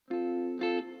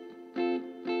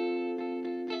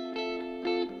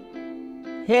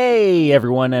Hey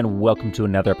everyone, and welcome to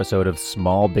another episode of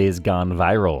Small Biz Gone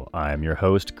Viral. I'm your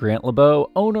host, Grant LeBeau,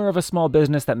 owner of a small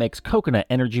business that makes coconut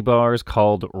energy bars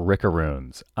called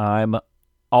Rickaroons. I'm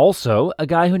also a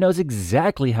guy who knows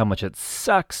exactly how much it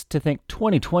sucks to think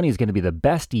 2020 is going to be the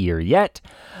best year yet,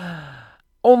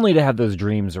 only to have those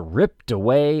dreams ripped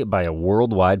away by a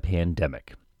worldwide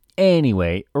pandemic.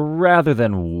 Anyway, rather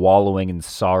than wallowing in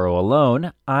sorrow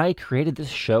alone, I created this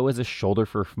show as a shoulder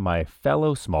for my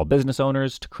fellow small business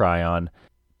owners to cry on,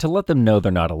 to let them know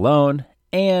they're not alone,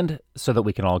 and so that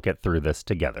we can all get through this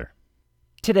together.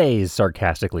 Today's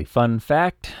sarcastically fun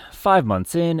fact: 5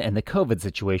 months in, and the COVID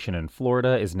situation in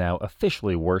Florida is now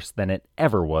officially worse than it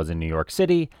ever was in New York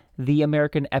City, the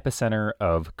American epicenter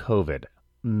of COVID.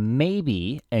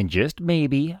 Maybe, and just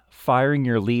maybe, firing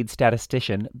your lead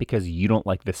statistician because you don't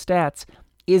like the stats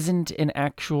isn't an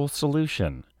actual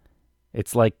solution.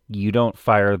 It's like you don't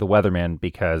fire the weatherman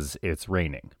because it's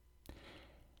raining.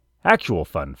 Actual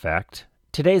fun fact: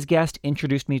 today's guest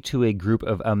introduced me to a group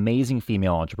of amazing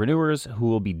female entrepreneurs who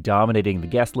will be dominating the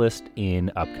guest list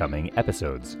in upcoming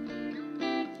episodes.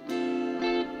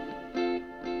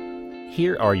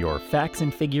 Here are your facts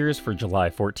and figures for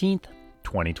July 14th,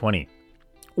 2020.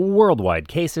 Worldwide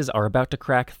cases are about to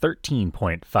crack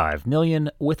 13.5 million,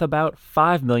 with about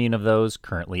 5 million of those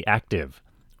currently active.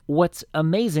 What's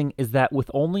amazing is that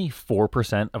with only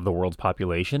 4% of the world's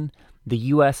population, the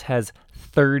US has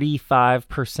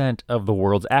 35% of the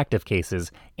world's active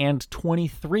cases and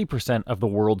 23% of the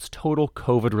world's total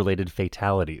COVID-related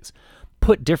fatalities.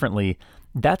 Put differently,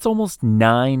 that's almost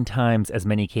 9 times as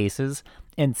many cases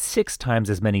and 6 times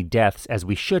as many deaths as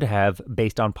we should have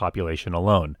based on population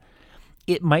alone.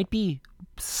 It might be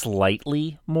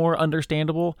slightly more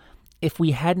understandable if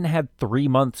we hadn't had 3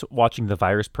 months watching the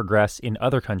virus progress in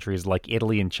other countries like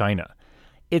Italy and China.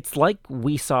 It's like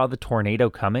we saw the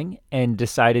tornado coming and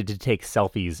decided to take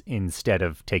selfies instead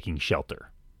of taking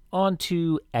shelter. On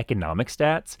to economic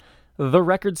stats. The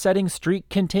record-setting streak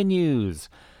continues.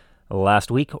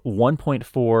 Last week,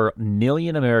 1.4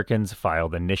 million Americans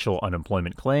filed initial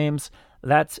unemployment claims.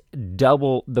 That's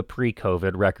double the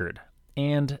pre-COVID record.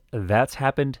 And that's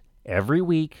happened every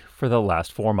week for the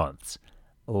last 4 months.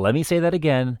 Let me say that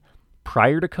again.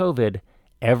 Prior to COVID,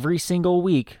 every single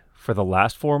week for the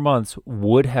last 4 months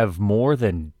would have more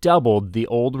than doubled the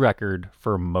old record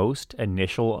for most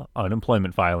initial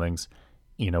unemployment filings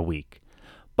in a week.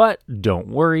 But don't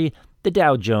worry, the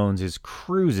Dow Jones is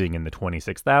cruising in the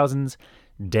 26,000s,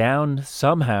 down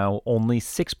somehow only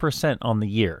 6% on the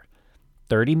year.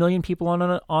 30 million people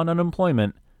on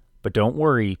unemployment. But don't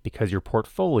worry, because your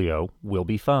portfolio will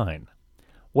be fine.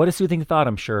 What a soothing thought,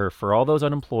 I'm sure, for all those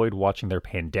unemployed watching their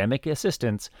pandemic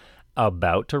assistance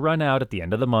about to run out at the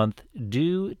end of the month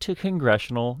due to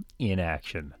congressional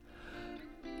inaction.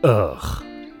 Ugh.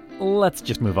 Let's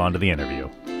just move on to the interview.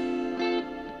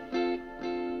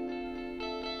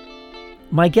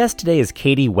 My guest today is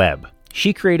Katie Webb.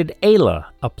 She created Ayla,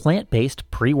 a plant-based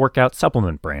pre-workout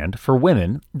supplement brand for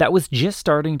women that was just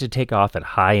starting to take off at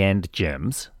high-end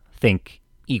gyms, think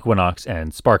Equinox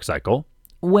and Sparkcycle,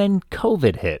 when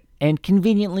COVID hit and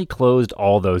conveniently closed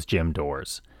all those gym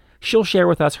doors. She'll share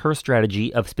with us her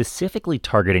strategy of specifically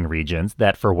targeting regions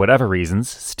that, for whatever reasons,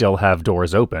 still have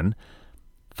doors open,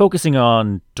 focusing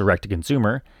on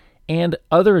direct-to-consumer, and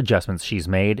other adjustments she's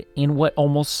made in what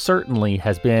almost certainly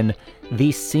has been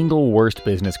the single worst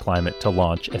business climate to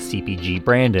launch a CPG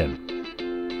brand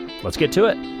in. Let's get to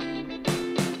it.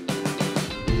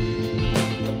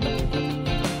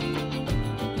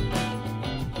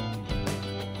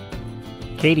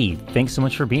 Katie, thanks so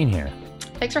much for being here.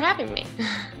 Thanks for having me.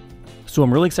 So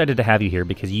I'm really excited to have you here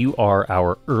because you are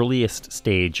our earliest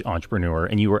stage entrepreneur,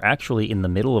 and you were actually in the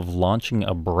middle of launching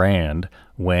a brand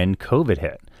when COVID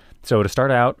hit. So to start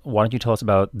out, why don't you tell us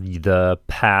about the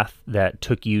path that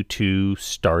took you to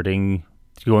going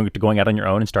out on your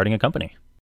own and starting a company?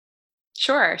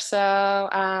 Sure. So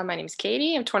my name is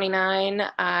Katie. I'm 29.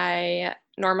 I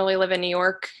normally live in New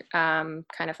York, kind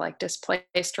of like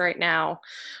displaced right now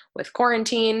with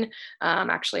quarantine,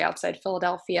 actually outside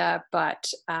Philadelphia.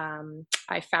 But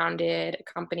I founded a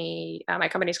company. My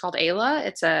company is called Ayla.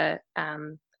 It's a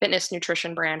fitness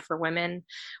nutrition brand for women.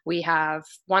 We have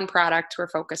one product we're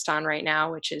focused on right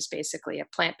now, which is basically a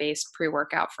plant-based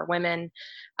pre-workout for women,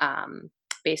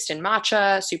 based in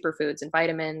matcha, superfoods, and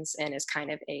vitamins, and is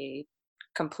kind of a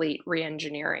complete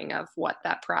re-engineering of what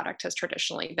that product has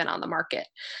traditionally been on the market.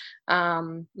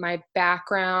 My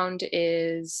background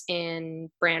is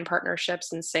in brand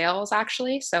partnerships and sales,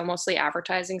 actually, so mostly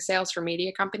advertising sales for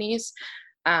media companies.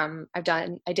 I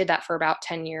did that for about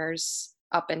 10 years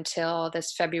up until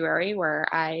this February, where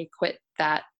I quit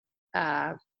that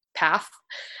path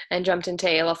and jumped into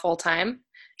Ayla full time,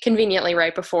 conveniently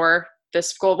right before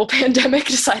this global pandemic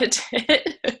decided to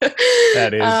hit.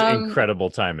 That is incredible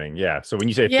timing. Yeah. So when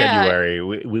you say Yeah. February,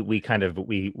 we kind of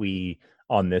we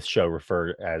on this show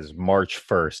refer as March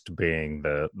 1st being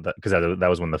the because that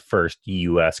was when the first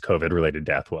US COVID related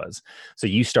death was. So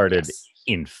you started Yes.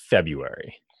 in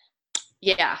February.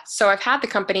 Yeah. So I've had the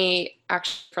company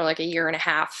actually for like a year and a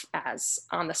half as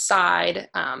on the side,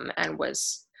 and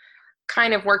was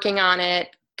kind of working on it,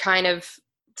 kind of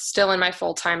still in my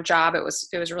full-time job. It was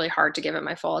really hard to give it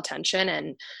my full attention.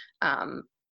 And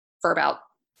for about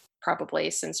probably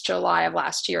since July of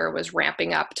last year was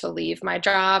ramping up to leave my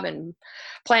job and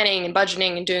planning and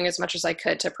budgeting and doing as much as I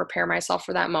could to prepare myself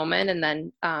for that moment. And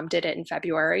then did it in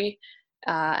February.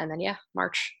 And then, yeah,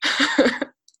 March,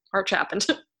 March happened.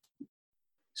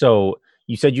 So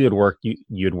you said you had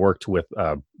worked with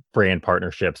brand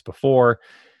partnerships before,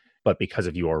 but because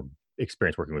of your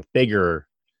experience working with bigger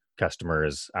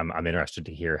customers, I'm interested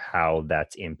to hear how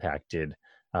that's impacted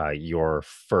your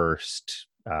first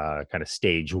kind of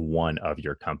stage one of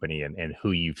your company and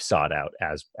who you've sought out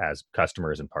as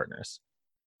customers and partners.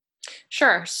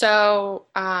 Sure. So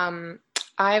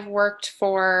I've worked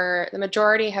for the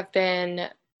majority have been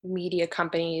media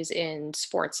companies in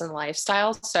sports and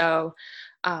lifestyle. So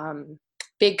um,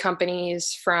 big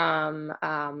companies from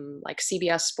like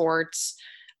CBS Sports.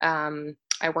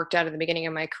 I worked out at the beginning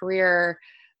of my career.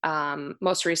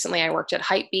 Most recently, I worked at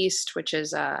Hypebeast, which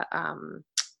is a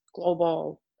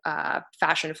global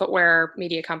fashion footwear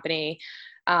media company.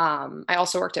 I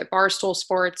also worked at Barstool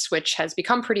Sports, which has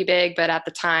become pretty big, but at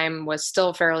the time was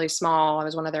still fairly small. I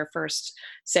was one of their first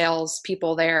sales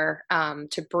people there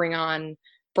to bring on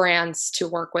brands to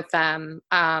work with them.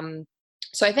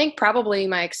 So I think probably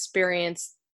my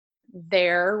experience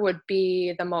there would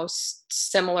be the most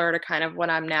similar to kind of what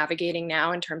I'm navigating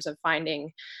now in terms of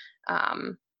finding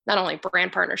not only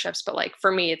brand partnerships, but like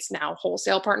for me, it's now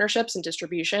wholesale partnerships and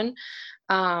distribution.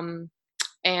 Um,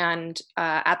 and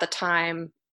at the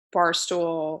time,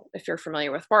 Barstool, if you're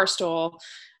familiar with Barstool,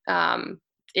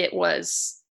 it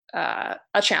was a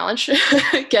challenge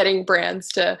getting brands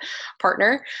to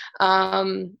partner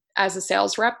as a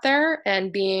sales rep there,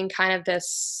 and being kind of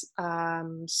this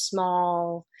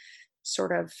small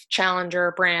sort of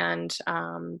challenger brand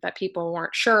that people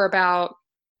weren't sure about,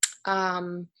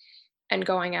 um, and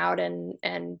going out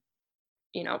and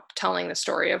telling the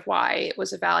story of why it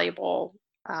was a valuable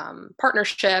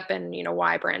partnership, and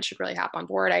why brands should really hop on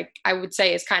board. I would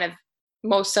say is kind of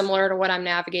most similar to what I'm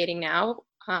navigating now,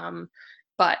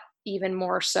 but even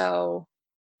more so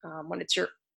when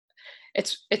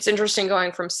it's interesting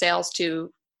going from sales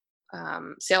to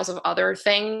sales of other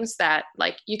things that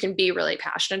like you can be really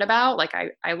passionate about. Like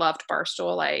I loved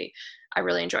Barstool. I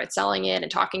really enjoyed selling it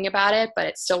and talking about it, but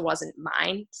it still wasn't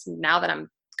mine. So now that I'm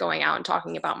going out and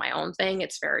talking about my own thing,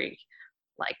 it's very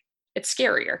like it's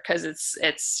scarier because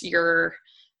it's your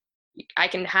I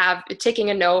can have taking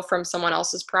a no from someone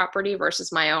else's property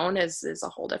versus my own is a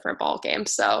whole different ball game.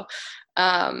 So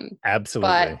but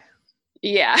Absolutely.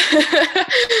 yeah.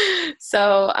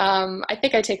 So I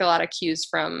think I take a lot of cues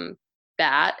from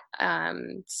that.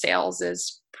 Sales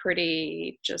is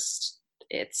pretty just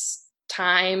it's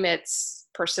time, it's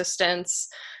persistence,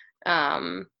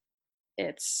 um,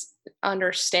 it's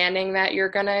understanding that you're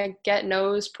gonna get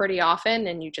no's pretty often,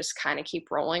 and you just kind of keep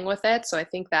rolling with it. So I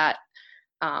think that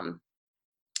um,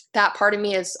 that part of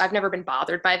me is I've never been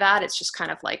bothered by that. It's just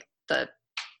kind of like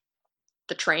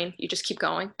the train. You just keep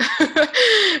going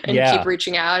and you keep Yeah,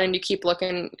 reaching out and you keep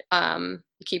looking, you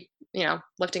keep,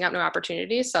 lifting up new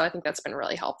opportunities. So I think that's been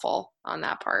really helpful on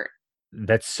that part.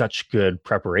 that's such good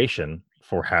preparation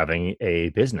for having a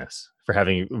business, for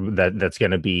having that's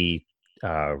going to be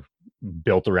uh,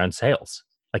 built around sales.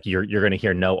 Like you're going to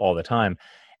hear no all the time.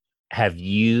 Have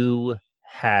you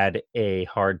had a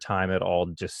hard time at all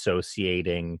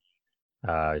dissociating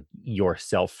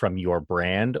yourself from your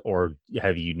brand, or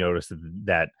have you noticed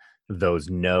that those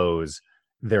no's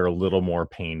they're a little more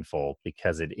painful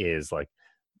because it is like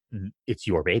it's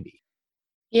your baby?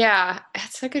 Yeah,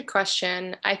 that's a good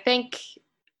question. I think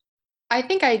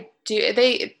I do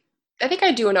I think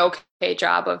I do an okay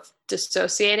job of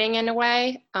dissociating in a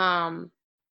way.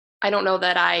 I don't know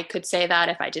that I could say that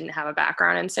if I didn't have a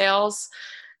background in sales,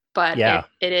 but it Yeah,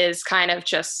 it is kind of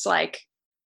just like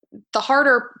the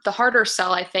harder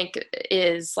sell I think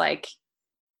is like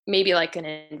maybe like an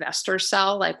investor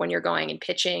sell, like when you're going and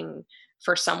pitching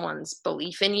for someone's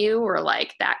belief in you, or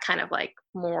like that kind of like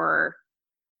more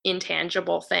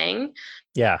intangible thing.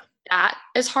 yeah, That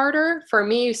is harder for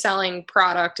me. Selling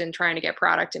product and trying to get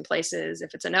product in places,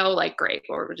 if it's a no, like great,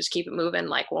 or we'll just keep it moving,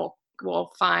 like we'll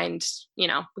we'll find, we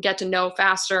get to know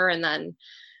faster and then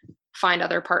find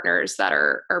other partners that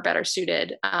are better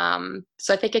suited.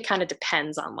 So I think it kind of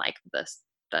depends on like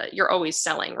you're always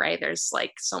selling, right? There's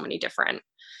like so many different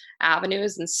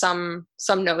avenues, and some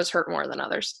no's hurt more than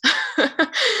others.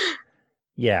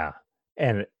 Yeah.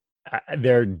 And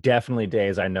there are definitely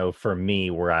days I know for me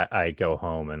where I go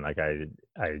home and like I,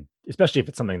 especially if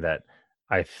it's something that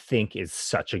I think is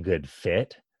such a good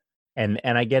fit and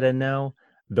I get a no,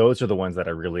 those are the ones that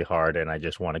are really hard. And I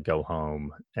just want to go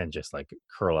home and just like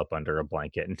curl up under a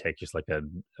blanket and take just like a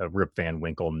Rip Van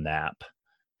Winkle nap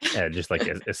and just like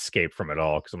escape from it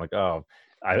all. Cause I'm like, oh,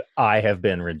 I have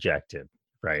been rejected,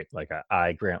 right? Like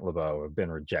I Grant LeBeau have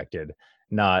been rejected.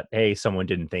 Not, hey, someone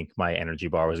didn't think my energy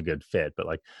bar was a good fit, but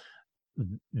like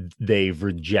they've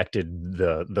rejected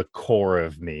the core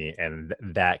of me, and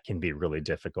that can be really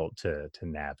difficult to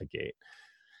navigate.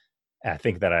 I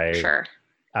think that Sure.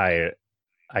 I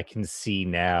I can see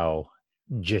now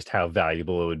just how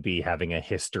valuable it would be having a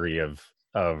history of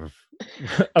of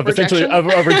essentially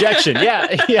Rejection. of rejection.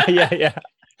 Yeah, yeah.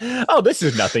 Oh, this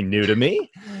is nothing new to me.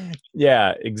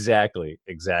 Yeah, exactly.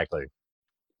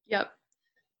 Yep.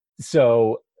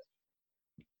 So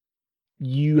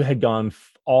you had gone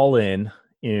all in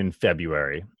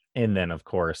February, and then of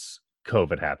course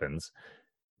COVID happens.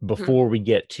 Mhm. Before we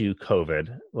get to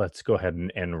COVID, let's go ahead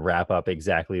and wrap up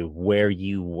exactly where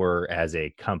you were as a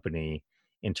company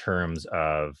in terms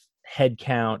of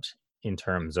headcount, in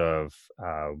terms of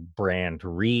brand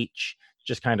reach,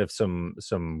 just kind of some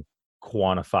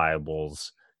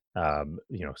quantifiables,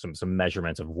 some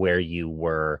measurements of where you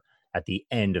were at the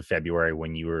end of February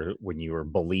when you were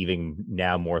believing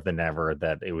now more than ever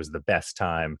that it was the best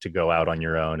time to go out on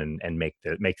your own and make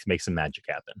some magic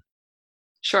happen.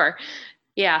 Sure.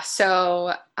 Yeah.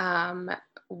 So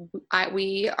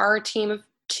we are a team of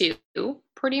two,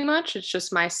 pretty much. It's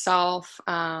just myself,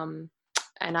 and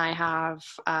I have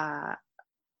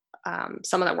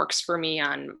someone that works for me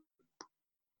on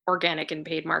organic and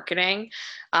paid marketing.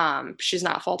 She's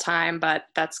not full time, but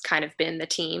that's kind of been the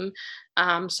team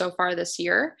so far this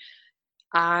year.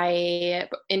 I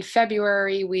In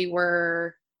February we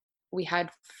had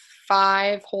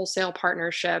 5 wholesale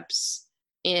partnerships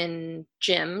in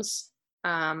gyms,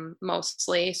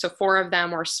 mostly. So 4 of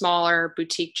them were smaller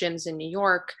boutique gyms in New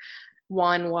York.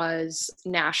 One was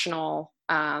national,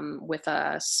 with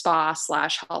a spa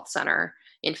slash health center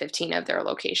in 15 of their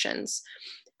locations.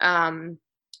 Um,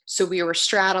 so we were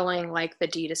straddling like the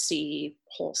D2C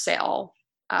wholesale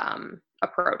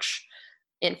approach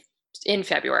in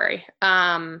February,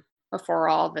 before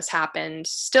all this happened.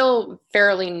 Still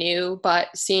fairly new, but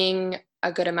seeing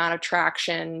a good amount of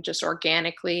traction just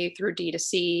organically through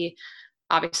D2C.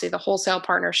 Obviously, the wholesale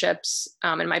partnerships,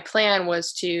 and my plan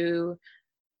was to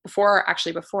before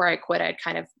I quit, I'd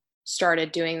kind of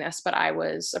started doing this, but I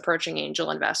was approaching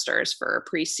angel investors for a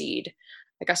pre-seed,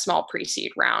 like a small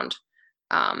pre-seed round,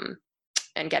 um,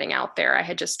 and getting out there. I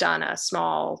had just done a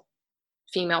small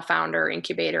female founder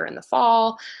incubator in the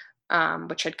fall,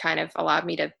 which had kind of allowed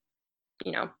me to,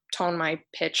 tone my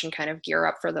pitch and kind of gear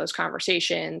up for those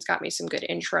conversations, got me some good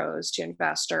intros to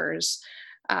investors.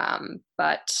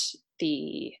 But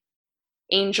the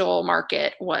angel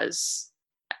market was,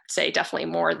 I'd say, definitely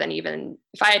more than even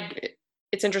if I had.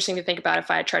 It's interesting to think about if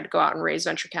I had tried to go out and raise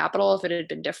venture capital, if it had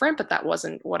been different, but that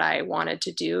wasn't what I wanted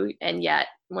to do. And yet,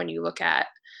 when you look at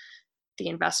the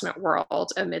investment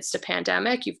world amidst a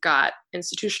pandemic, you've got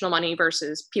institutional money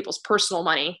versus people's personal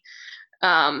money,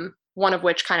 one of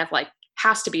which kind of like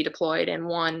has to be deployed and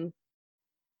one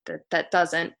that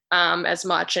doesn't, as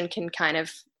much, and can kind of,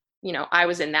 I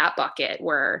was in that bucket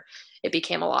where it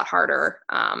became a lot harder,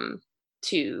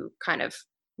 to kind of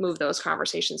move those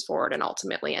conversations forward, and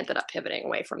ultimately ended up pivoting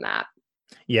away from that.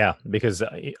 Yeah, because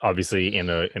obviously in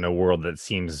a world that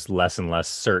seems less and less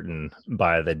certain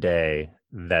by the day,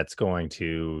 that's going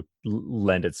to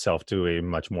lend itself to a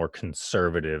much more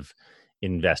conservative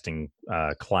investing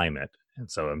climate, and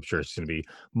so I'm sure it's going to be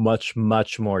much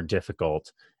more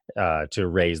difficult to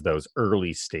raise those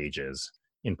early stages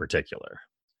in particular.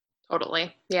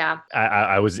 Totally. Yeah.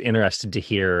 I was interested to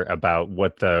hear about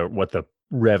what the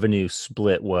revenue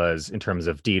split was in terms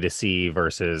of D2C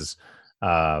versus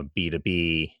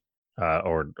B2B,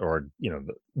 or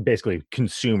basically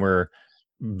consumer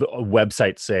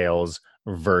website sales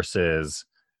versus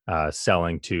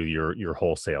selling to your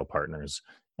wholesale partners.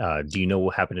 Do you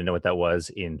happen to know what that was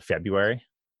in February?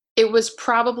 It was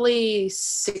probably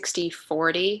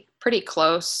 60/40, pretty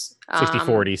close. 60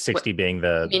 40, 60 being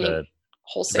Meaning the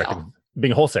wholesale. direct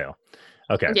being wholesale.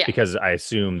 Okay, Yeah. because I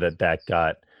assume that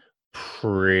got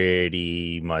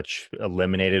pretty much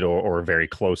eliminated or very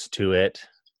close to it.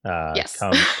 Yes.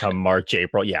 come March,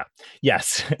 April. Yeah.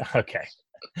 Yes. Okay.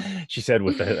 She said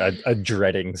with a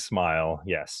dreading smile.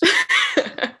 Yes.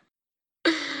 Yes,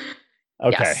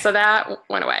 Okay. so that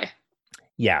went away.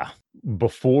 Yeah.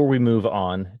 Before we move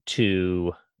on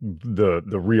to the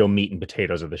real meat and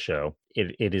potatoes of the show,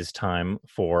 it is time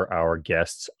for our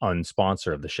guest's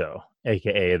unsponsor of the show,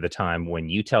 aka the time when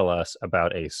you tell us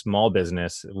about a small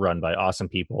business run by awesome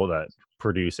people that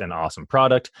produce an awesome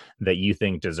product that you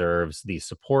think deserves the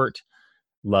support,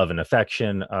 love, and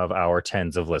affection of our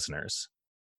tens of listeners.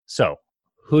 So,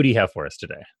 who do you have for us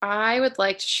today? I would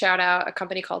like to shout out a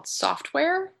company called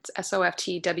Software. It's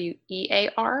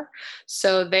Softwear.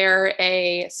 So they're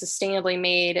a sustainably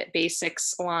made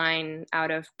basics line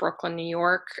out of Brooklyn, New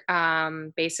York.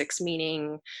 Basics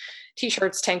meaning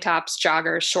t-shirts, tank tops,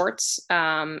 joggers, shorts,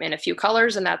 in a few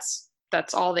colors, and that's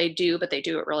all they do, but they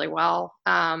do it really well.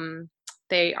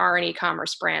 They are an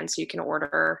e-commerce brand, so you can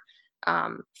order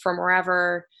from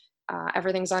wherever.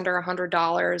 Everything's under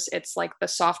 $100. It's like the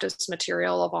softest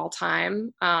material of all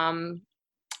time.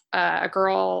 A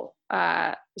girl,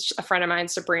 a friend of mine,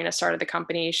 Sabrina, started the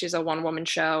company. She's a one-woman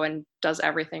show and does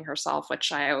everything herself,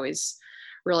 which I always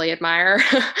really admire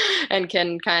and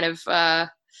can kind of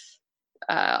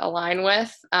align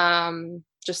with.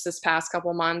 Just this past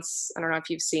couple months, I don't know if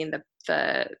you've seen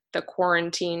the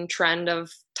quarantine trend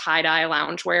of tie-dye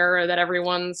loungewear that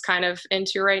everyone's kind of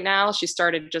into right now. She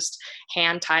started just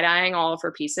hand tie-dyeing all of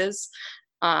her pieces,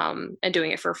 and doing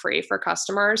it for free for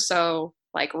customers. So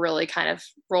like really kind of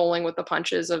rolling with the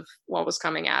punches of what was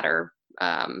coming at her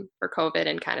for COVID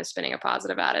and kind of spinning a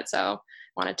positive at it. So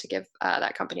wanted to give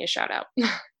that company a shout out.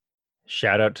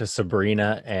 Shout out to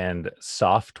Sabrina and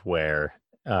Software,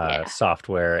 Yeah.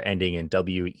 software ending in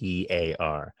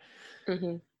WEAR.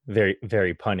 Hmm. Very,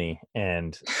 very punny,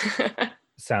 and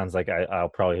sounds like I'll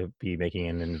probably be making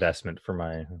an investment for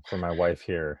my wife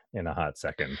here in a hot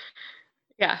second.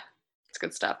 Yeah, it's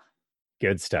good stuff.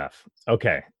 Good stuff.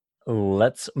 Okay,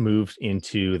 let's move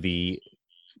into the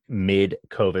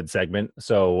mid-COVID segment.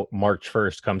 So March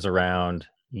 1st comes around.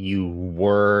 You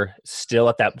were still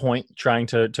at that point trying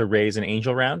to raise an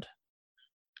angel round?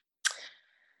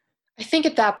 I think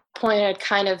at that point I'd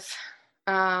kind of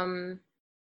um,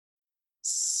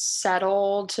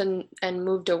 settled and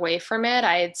moved away from it.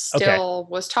 I had Okay. still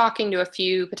was talking to a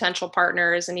few potential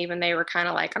partners, and even they were kind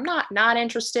of like, "I'm not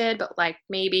interested, but like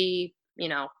maybe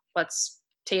let's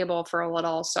table for a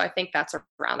little." So I think that's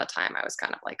around the time I was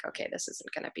kind of like, "Okay, this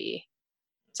isn't going to be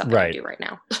something I Right. do right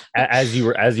now." As you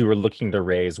were looking to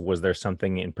raise, was there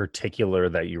something in particular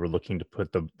that you were looking to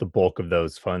put the bulk of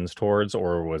those funds towards,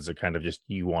 or was it kind of just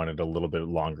you wanted a little bit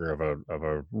longer of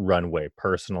a runway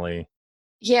personally?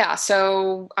 Yeah,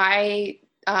 so I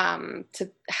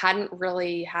hadn't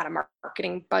really had a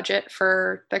marketing budget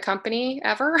for the company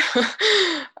ever.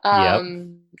 Yep.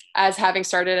 um, as having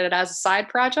started it as a side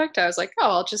project, I was like, oh,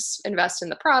 I'll just invest in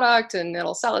the product and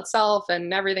it'll sell itself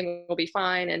and everything will be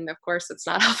fine. And of course, it's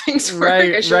not how things work.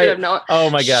 Right, I right. Oh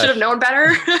my should have gosh. known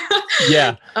better.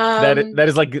 Yeah. That um, that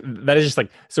is like that is just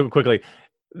like so quickly.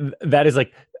 That is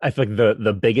like I feel like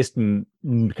the biggest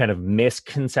kind of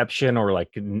misconception or like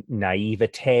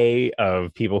naivete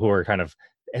of people who are kind of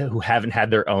who haven't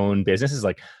had their own business is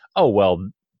like, oh well,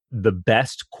 the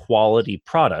best quality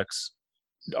products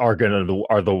are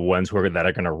the ones that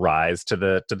are gonna rise to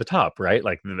the top, right?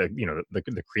 Like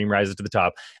the cream rises to the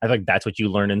top. I think that's what you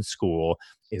learn in school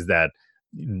is that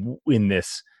in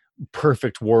this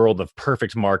perfect world of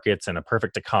perfect markets and a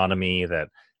perfect economy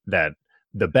that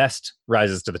the best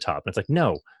rises to the top. And it's like,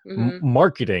 no, mhm.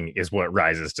 marketing is what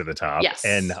rises to the top.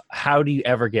 And Yes, how do you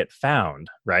ever get found,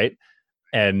 right?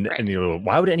 And right.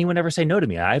 why would anyone ever say no to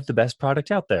me? I have the best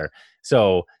product out there.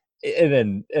 So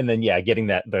and then yeah, getting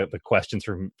that the questions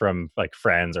from like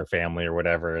friends or family or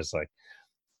whatever is like,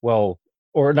 well,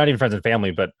 or not even friends and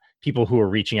family, but people who are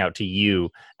reaching out to you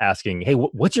asking, hey,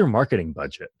 what's your marketing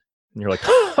budget? And you're like,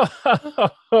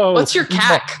 oh, What's your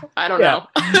CAC? I don't yeah,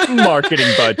 know.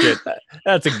 marketing budget.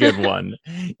 That's a good one.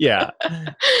 Yeah.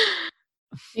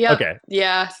 Yep. Okay.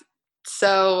 Yeah.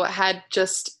 So had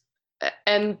just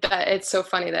and that it's so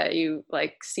funny that you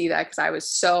like see that because I was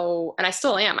so and I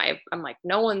still am. I'm like,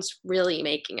 no one's really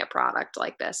making a product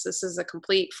like this. This is a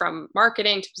complete from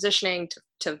marketing to positioning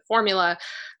to formula,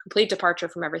 complete departure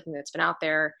from everything that's been out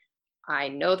there. I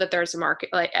know that there's a market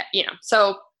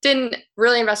so didn't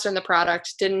really invest in the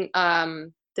product, didn't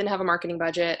have a marketing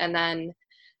budget. And then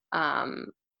um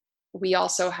we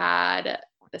also had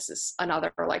this is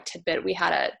another like tidbit. We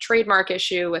had a trademark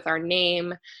issue with our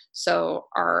name, so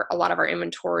a lot of our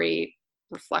inventory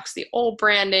reflects the old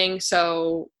branding.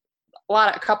 So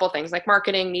a couple things like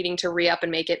marketing, needing to re-up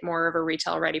and make it more of a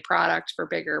retail ready product for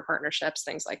bigger partnerships,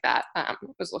 things like that.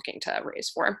 Was looking to raise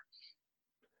for.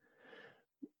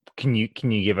 Can you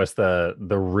give us the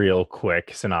real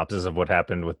quick synopsis of what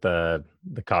happened with the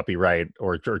copyright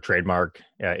or trademark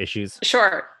issues?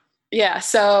 Sure. Yeah.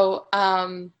 So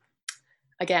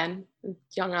again,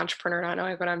 young entrepreneur, not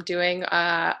knowing what I'm doing.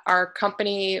 Our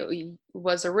company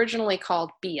was originally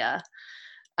called BIA.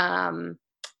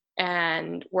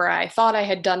 And where I thought I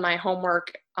had done my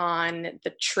homework on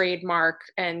the trademark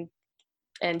and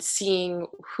seeing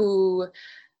who,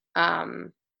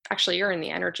 actually you're in the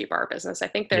energy bar business. I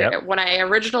think Yep. when I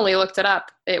originally looked it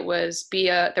up, it was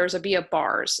BIA, there was a BIA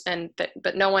bars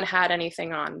but no one had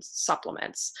anything on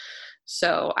supplements.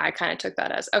 So I kind of took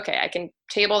that as, okay, I can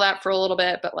table that for a little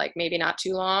bit, but like maybe not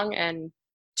too long. And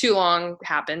too long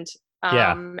happened.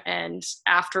 Yeah. And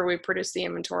after we produced the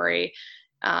inventory,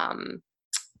 I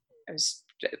was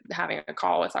having a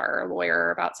call with our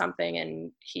lawyer about something,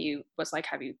 and he was like,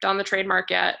 have you done the trademark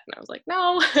yet? And I was like,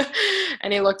 no.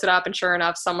 And he looked it up, and sure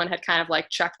enough, someone had kind of like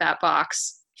checked that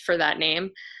box for that name.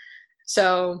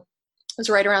 So it was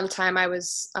right around the time I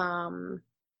was,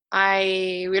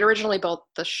 we'd originally built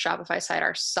the Shopify site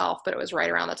ourselves, but it was right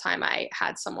around the time I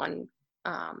had someone,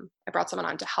 I brought someone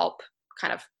on to help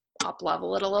kind of up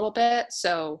level it a little bit.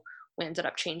 So we ended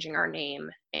up changing our name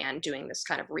and doing this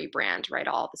kind of rebrand right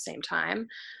all at the same time.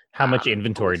 How much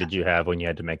inventory did you have when you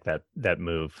had to make that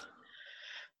move?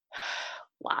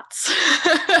 Lots.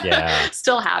 Yeah.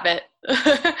 Still have it.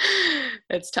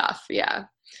 It's tough. Yeah.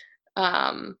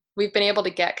 We've been able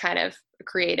to get kind of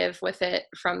creative with it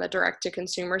from the direct to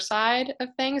consumer side of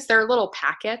things. They're little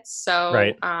packets. So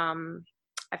Right.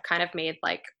 I've kind of made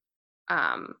like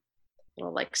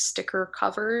little like sticker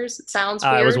covers. It sounds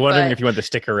I was weird, wondering but if you went the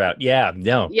sticker route. Yeah,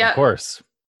 no, of yeah, course.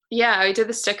 yeah, we did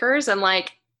the stickers. And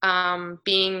like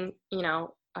being,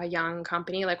 a young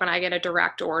company, like when I get a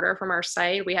direct order from our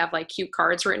site, we have like cute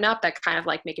cards written up that kind of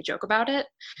like make a joke about it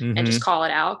and just Mm-hmm. call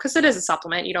it out, because it is a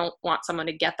supplement. You don't want someone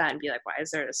to get that and be like, why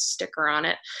is there a sticker on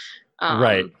it?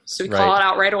 Right. So we call Right. it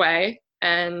out right away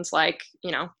and like,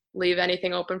 leave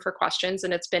anything open for questions.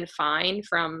 And it's been fine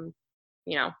from,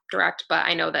 direct, but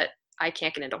I know that I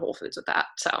can't get into Whole Foods with that.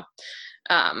 So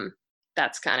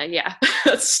that's kind of, yeah, that's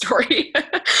the story.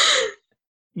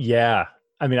 Yeah.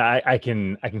 I mean, I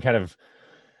can kind of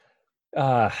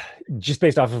just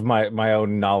based off of my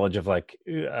own knowledge of like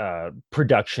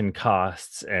production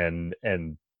costs and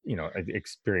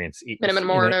experience Minimum in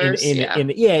orders. Yeah.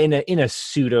 in a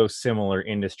pseudo similar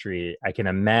industry, I can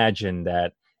imagine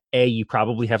that you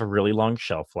probably have a really long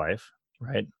shelf life,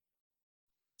 right?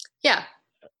 Yeah.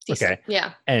 Decent. Okay.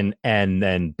 Yeah. And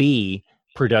then B,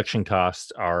 production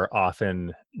costs are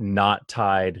often not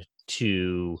tied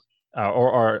to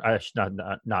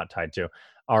not tied to,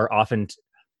 are often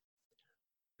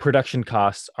production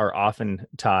costs are often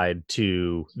tied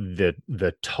to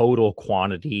the total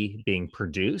quantity being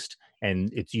produced,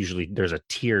 and it's usually there's a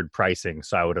tiered pricing.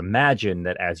 So I would imagine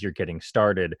that as you're getting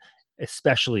started,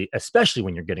 especially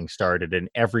when you're getting started, and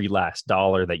every last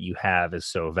dollar that you have is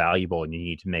so valuable, and you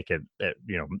need to make it,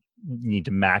 need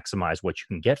to maximize what you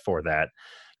can get for that.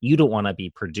 You don't want to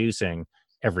be producing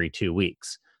every 2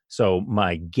 weeks. So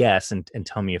my guess, and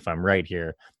tell me if I'm right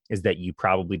here, is that you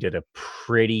probably did a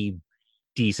pretty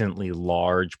decently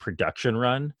large production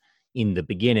run in the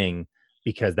beginning,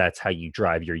 because that's how you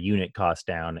drive your unit cost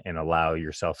down and allow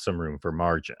yourself some room for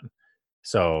margin.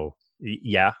 So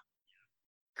yeah.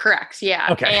 Correct. Yeah.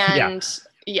 Okay. Yeah. And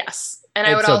yes. And I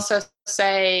And would so also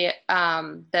say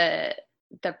the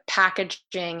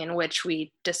packaging in which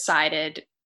we decided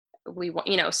we want,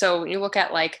 so when you look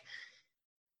at like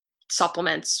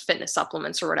supplements, fitness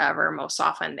supplements or whatever, most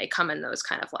often they come in those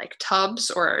kind of like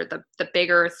tubs or the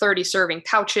bigger 30 serving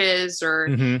pouches or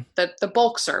mhm, the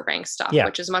bulk serving stuff, yeah.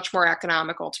 which is much more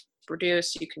economical to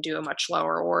produce. You can do a much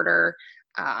lower order.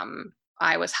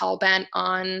 I was hell bent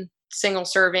on single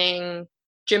serving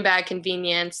gym bag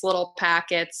convenience, little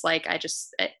packets. Like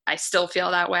I still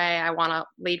feel that way. I want to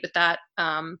lead with that.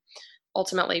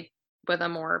 Ultimately with a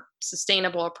more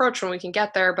sustainable approach when we can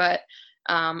get there. But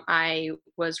I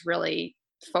was really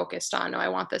focused on, no, I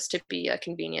want this to be a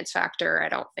convenience factor. I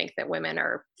don't think that women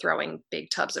are throwing big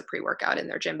tubs of pre-workout in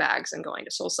their gym bags and going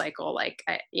to SoulCycle.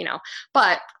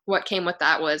 But what came with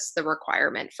that was the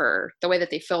requirement for the way that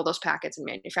they fill those packets in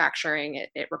manufacturing.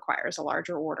 It requires a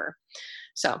larger order.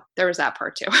 So there was that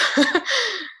part too.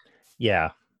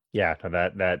 Yeah. Yeah. No,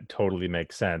 that totally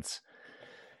makes sense.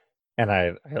 And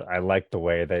I like the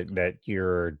way that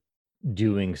you're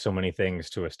doing so many things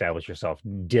to establish yourself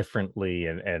differently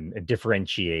and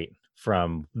differentiate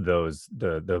from those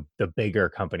the bigger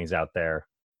companies out there.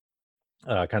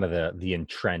 kind of the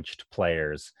entrenched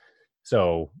players.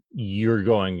 So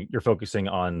you're focusing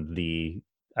on the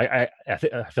I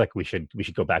feel like we should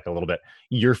go back a little bit.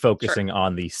 You're Sure. focusing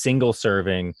on the single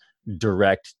serving,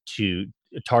 direct to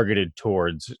targeted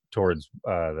towards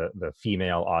the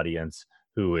female audience,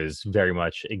 who is very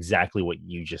much exactly what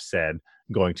you just said,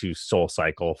 going to Soul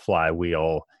Cycle,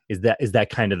 Flywheel. Is that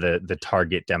kind of the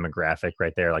target demographic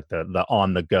right there, like the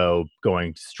on the go,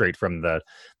 going straight from the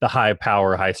high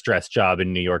power, high stress job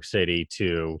in New York City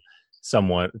to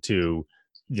someone to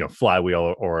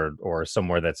Flywheel, or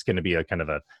somewhere that's going to be a kind of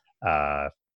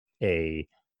a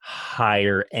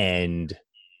higher end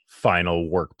final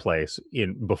workplace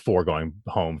in before going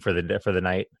home for the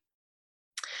night.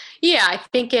 Yeah, I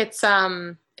think it's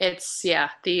yeah,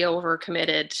 the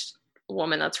overcommitted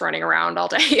woman that's running around all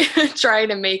day trying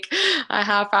to make a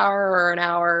half hour or an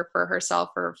hour for herself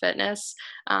for fitness.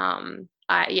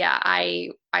 I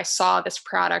saw this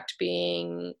product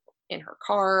being in her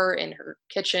car, in her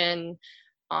kitchen,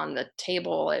 on the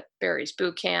table at Barry's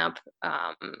boot camp.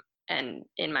 And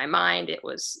in my mind, it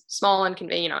was small and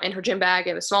convenient. In her gym bag,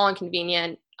 it was small and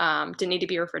convenient. Didn't need to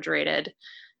be refrigerated.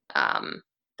 Um,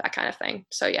 that kind of thing.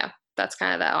 So yeah, that's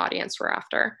kind of the audience we're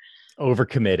after.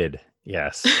 Overcommitted,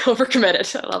 yes.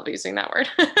 Overcommitted. I love using that word.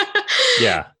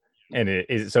 Yeah. And it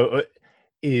is so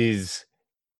is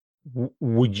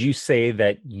would you say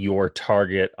that your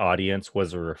target audience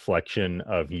was a reflection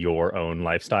of your own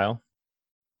lifestyle?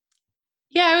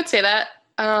 Yeah, I would say that.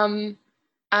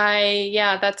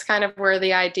 Yeah, that's kind of where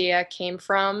the idea came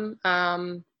from.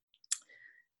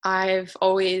 I've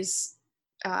always,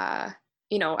 uh,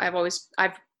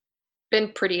 I've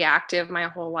been pretty active my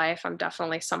whole life. I'm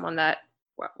definitely someone that,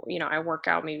 I work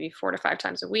out maybe 4 to 5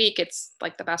 times a week. It's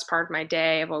like the best part of my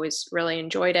day. I've always really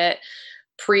enjoyed it.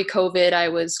 Pre-COVID, I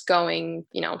was going,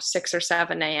 6 or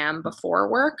 7 a.m. before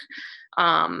work,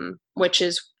 which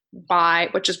is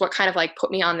what kind of like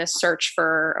put me on this search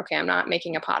for, okay, I'm not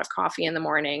making a pot of coffee in the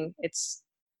morning. It's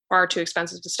far too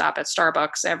expensive to stop at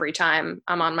Starbucks every time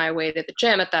I'm on my way to the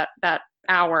gym at that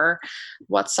hour.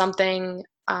 What's something,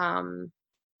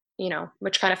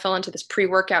 which kind of fell into this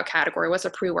pre-workout category? What's a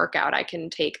pre-workout I can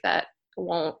take that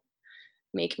won't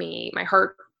make my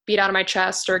heart beat out of my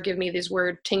chest or give me these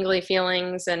weird tingly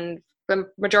feelings? And the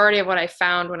majority of what I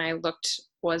found when I looked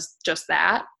was just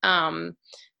that.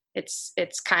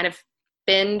 It's kind of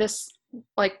been this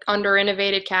like under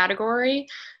innovated category.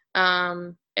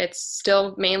 It's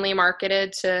still mainly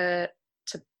marketed to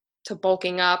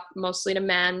bulking up, mostly to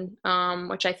men,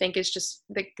 which I think is just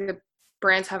the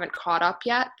brands haven't caught up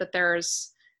yet. That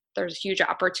there's huge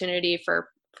opportunity for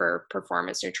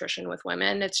performance nutrition with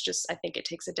women. It's just, I think it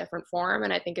takes a different form,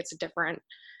 and I think it's a different,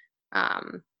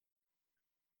 um,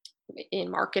 in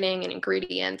marketing and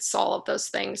ingredients, all of those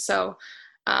things. So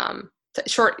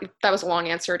short, that was a long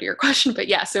answer to your question, but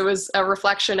yes, it was a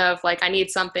reflection of like, I need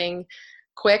something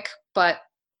quick but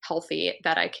healthy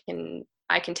that I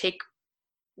can take,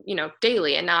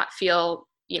 daily and not feel,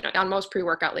 on most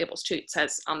pre-workout labels too, it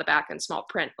says on the back in small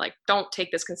print, like, don't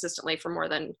take this consistently for more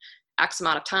than X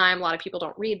amount of time. A lot of people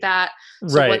don't read that.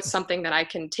 So Right. what's something that I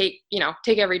can take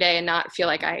every day and not feel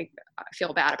like I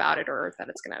feel bad about it or that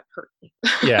it's going to hurt me?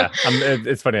 Yeah,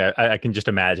 it's funny. I can just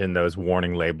imagine those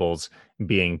warning labels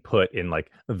being put in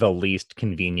like the least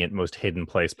convenient, most hidden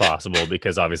place possible,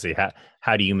 because obviously,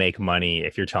 how do you make money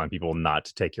if you're telling people not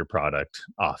to take your product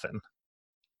often?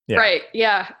 Yeah. Right.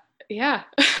 Yeah. Yeah.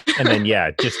 And then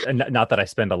yeah, just not that I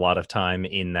spend a lot of time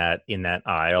in that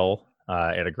aisle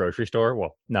at a grocery store.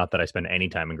 Well, not that I spend any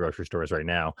time in grocery stores right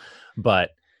now,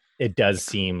 but it does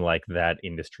seem like that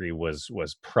industry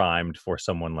was primed for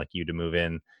someone like you to move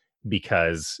in,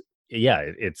 because yeah,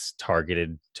 it's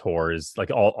targeted towards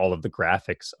like all of the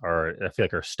graphics are, I feel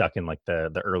like, are stuck in like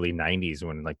the early 90s,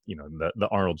 when like the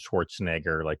Arnold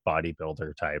Schwarzenegger like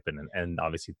bodybuilder type, and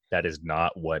obviously that is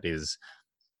not what is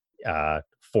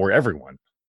for everyone,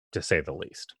 to say the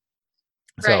least.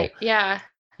 So Right. Yeah.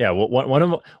 yeah,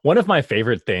 one of my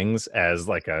favorite things as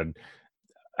like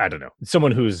I don't know,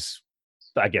 someone who's,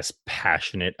 I guess,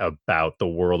 passionate about the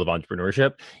world of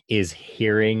entrepreneurship, is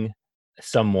hearing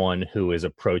someone who is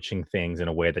approaching things in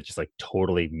a way that just like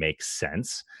totally makes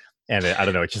sense. And I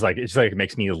don't know, it's just like it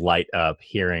makes me light up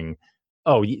hearing,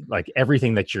 oh, like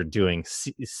everything that you're doing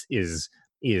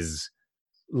is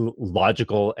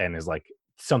logical, and is like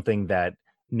something that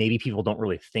maybe people don't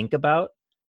really think about,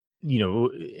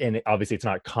 and obviously it's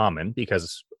not common,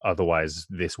 because otherwise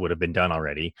this would have been done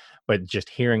already. But just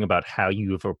hearing about how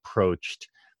you've approached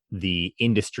the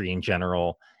industry in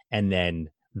general, and then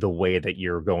the way that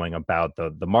you're going about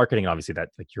the marketing, obviously that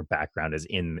like your background is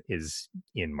in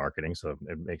marketing, so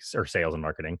it makes, or sales and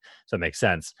marketing, so it makes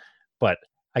sense. But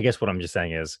I guess what I'm just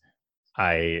saying is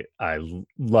I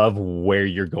love where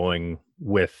you're going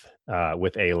with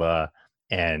Ayla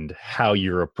and how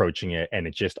you're approaching it, and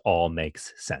it just all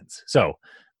makes sense. So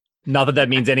not that that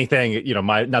means anything,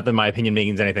 not that my opinion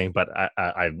means anything, but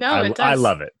No, it I does.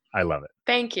 love it. I love it.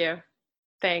 Thank you.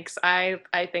 Thanks. I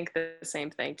think the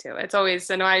same thing too. It's always,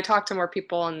 and when I talk to more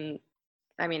people, and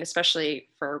I mean, especially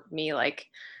for me, like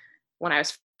when I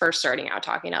was first starting out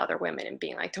talking to other women and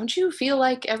being like, don't you feel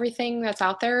like everything that's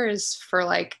out there is for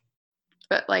like,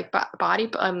 but like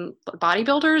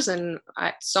bodybuilders? And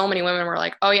so many women were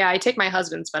like, oh yeah, I take my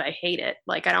husband's, but I hate it.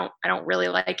 Like I don't really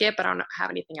like it, but I don't have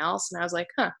anything else. And I was like,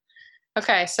 huh,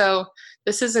 okay. So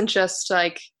this isn't just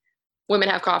like women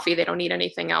have coffee, they don't need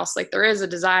anything else. Like there is a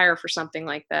desire for something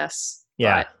like this,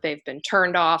 Yeah. but they've been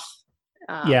turned off.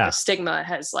 The Yeah. stigma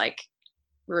has like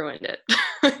ruined it.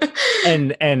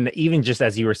 And even just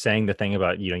as you were saying the thing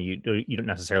about, you don't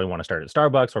necessarily want to start at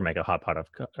Starbucks or make a hot pot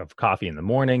of coffee in the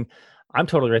morning. I'm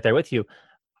totally right there with you.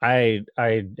 I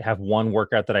have one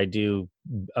workout that I do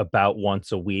about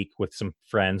once a week with some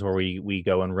friends where we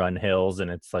go and run hills,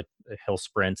 and it's like hill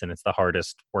sprints, and it's the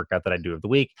hardest workout that I do of the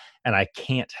week. And I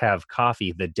can't have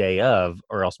coffee the day of,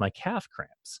 or else my calf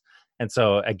cramps. And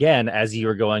so again, as you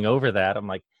were going over that, I'm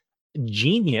like,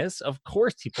 genius. Of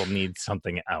course, people need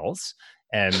something else,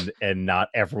 and not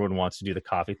everyone wants to do the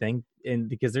coffee thing, and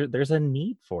because there's a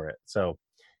need for it. So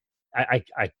I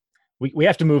we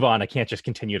have to move on. I can't just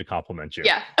continue to compliment you.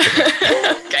 Yeah.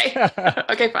 Okay.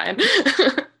 Okay, fine.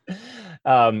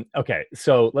 Okay,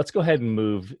 so let's go ahead and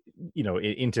move,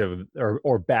 into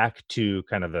or back to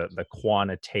kind of the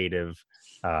quantitative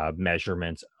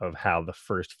measurements of how the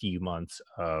first few months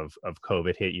of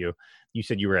COVID hit you. You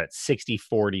said you were at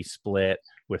 60-40 split,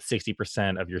 with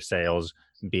 60% of your sales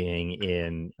being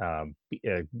in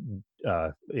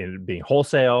being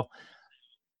wholesale.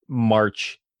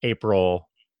 March, April,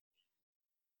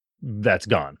 that's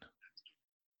gone,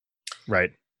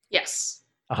 right? Yes.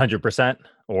 100%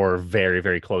 or very,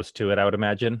 very close to it, I would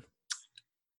imagine.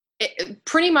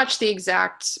 Pretty much the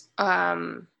exact,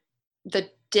 the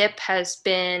dip has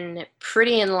been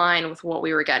pretty in line with what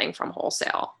we were getting from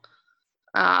wholesale.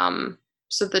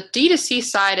 So the D2C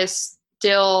side is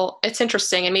still, it's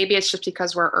interesting, and maybe it's just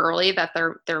because we're early that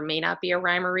there may not be a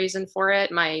rhyme or reason for it.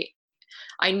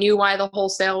 I knew why the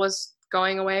wholesale was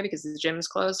going away because the gym's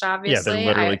closed, Yeah, they're obviously.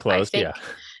 literally I closed. think, Yeah.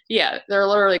 yeah, they're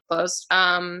literally closed.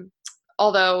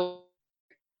 Although,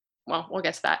 well, we'll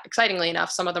get to that. Excitingly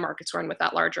enough, some of the markets we're in with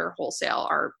that larger wholesale,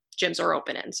 our gyms are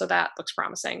open in, so that looks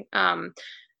promising.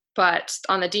 But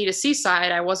on the D2C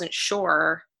side, I wasn't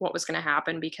sure what was going to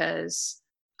happen because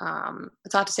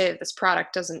it's not to say that this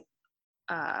product isn't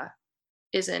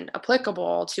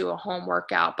applicable to a home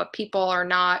workout, but people are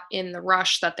not in the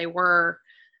rush that they were.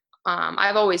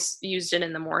 I've always used it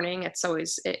in the morning.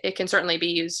 It can certainly be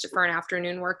used for an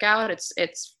afternoon workout.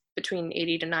 It's between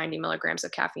 80 to 90 milligrams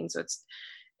of caffeine, so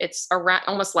it's around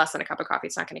almost less than a cup of coffee.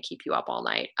 It's not going to keep you up all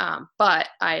night. But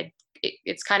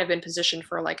it's kind of been positioned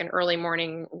for like an early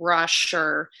morning rush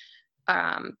or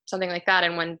something like that.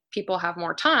 And when people have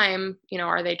more time,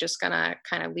 are they just going to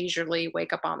kind of leisurely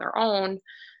wake up on their own,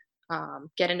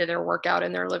 get into their workout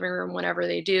in their living room whenever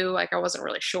they do? Like, I wasn't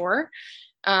really sure.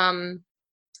 But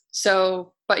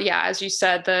yeah, as you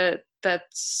said, that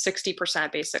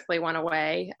 60% basically went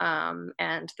away,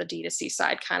 and the D2C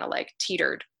side kind of like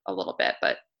teetered a little bit,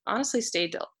 but honestly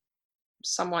stayed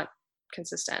somewhat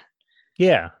consistent.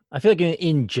 Yeah, I feel like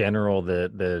in general,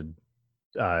 the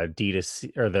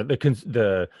D2C or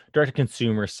the direct to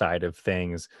consumer side of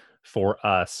things for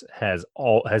us has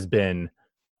been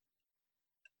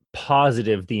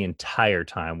positive the entire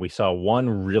time. We saw one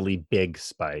really big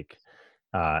spike,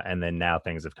 and then now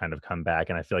things have kind of come back.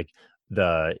 And I feel like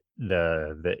the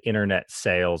internet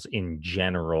sales in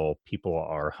general, people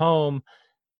are home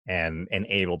and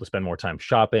able to spend more time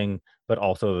shopping, but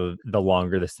also the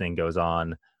longer this thing goes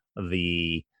on,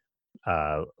 the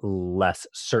less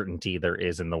certainty there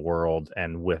is in the world,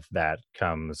 and with that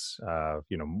comes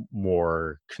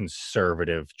more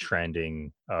conservative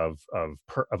trending of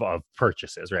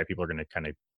purchases, right? People are going to kind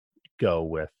of go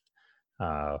with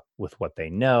what they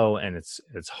know, and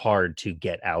it's hard to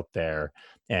get out there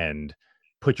and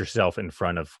put yourself in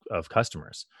front of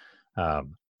customers.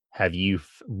 Have you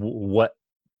what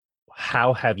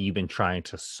how have you been trying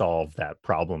to solve that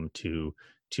problem to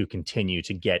continue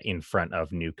to get in front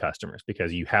of new customers,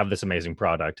 because you have this amazing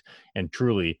product, and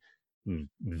truly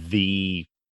the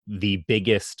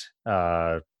biggest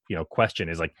question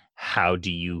is like, how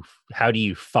do you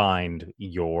find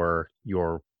your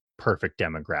perfect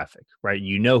demographic, right?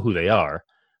 You know who they are.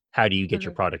 How do you get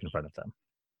your Mhm. product in front of them?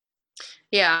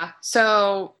 Yeah.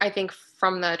 So I think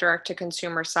from the direct to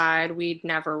consumer side, we'd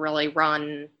never really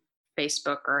run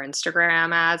Facebook or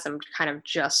Instagram ads. I'm kind of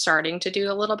just starting to do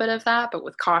a little bit of that, but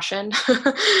with caution,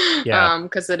 Yeah.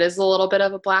 because it is a little bit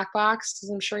of a black box, as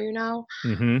I'm sure you know.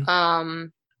 Mm-hmm.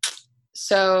 Um,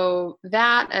 so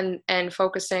that and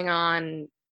focusing on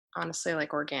honestly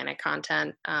like organic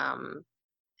content, and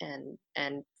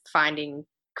finding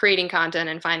creating content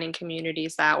and finding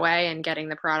communities that way and getting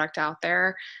the product out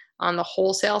there. On the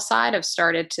wholesale side, I've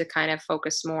started to kind of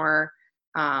focus more.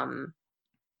 um,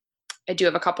 I do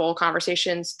have a couple of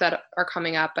conversations that are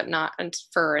coming up, but not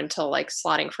for until like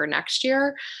slotting for next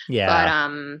year. But Yeah.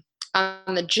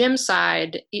 on the gym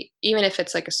side, even if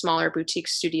it's like a smaller boutique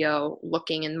studio,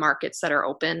 looking in markets that are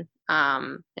open,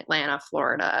 Atlanta,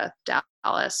 Florida,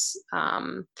 Dallas,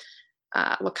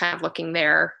 look kind of looking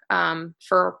there,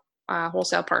 for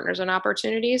wholesale partners and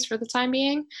opportunities for the time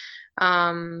being.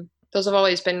 Those have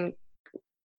always been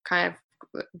kind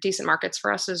of decent markets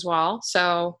for us as well.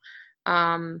 So,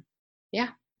 um, yeah,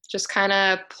 just kind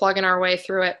of plugging our way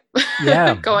through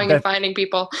Yeah. it, going and That finding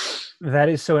people. that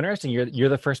is so interesting. You're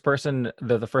the first person,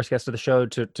 the first guest of the show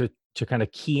to kind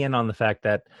of key in on the fact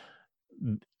that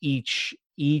each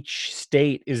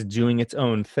state is doing its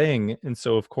own thing, and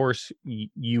so of course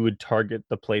you would target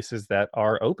the places that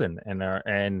are open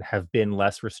and have been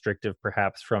less restrictive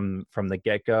perhaps from the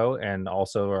get-go, and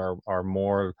also are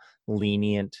more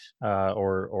lenient,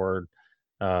 or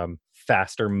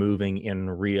faster moving in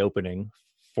reopening,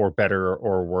 for better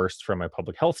or worse from a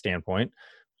public health standpoint,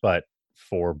 but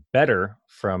for better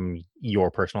from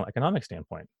your personal economic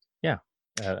standpoint. Yeah.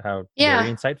 How very Yeah,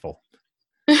 insightful.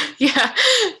 yeah,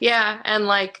 yeah, and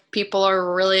like people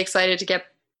are really excited to get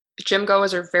gym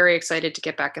goers are very excited to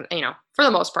get back in. For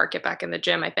the most part, get back in the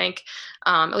gym. I think,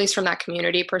 at least from that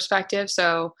community perspective.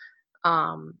 So,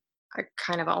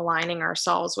 kind of aligning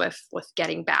ourselves with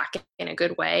getting back in a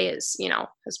good way is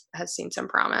has seen some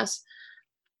promise.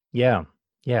 Yeah.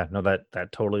 Yeah. No,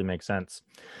 that totally makes sense.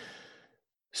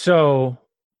 So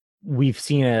we've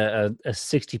seen a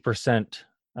 60%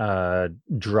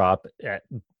 drop at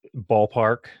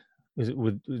ballpark.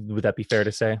 Would that be fair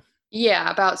to say?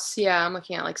 Yeah, I'm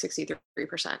looking at like 63%.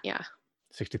 Yeah.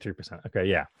 63%. Okay,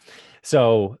 yeah.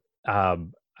 So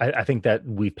I think that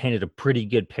we've painted a pretty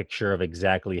good picture of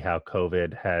exactly how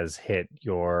COVID has hit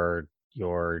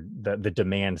the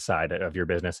demand side of your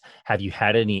business. Have you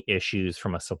had any issues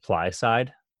from a supply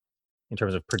side in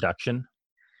terms of production?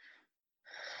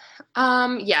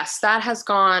 Yes, that has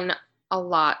gone a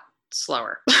lot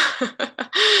slower.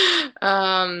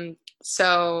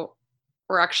 So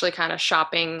we're actually kind of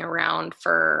shopping around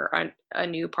for a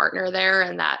new partner there,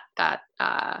 and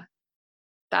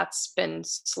that's been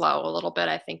slow a little bit.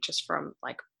 I think just from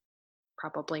like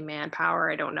probably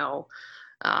manpower. I don't know.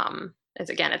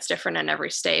 It's different in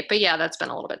every state, but yeah, that's been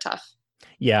a little bit tough.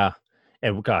 Yeah.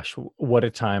 And gosh, what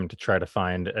a time to try to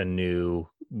find a new,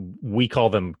 we call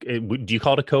them, do you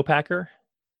call it a co-packer?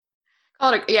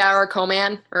 Call it or a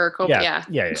co-man or a Yeah. yeah, Yeah.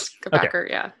 Yeah. Okay. co-packer.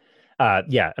 Yeah.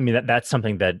 Yeah, I mean that's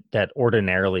something that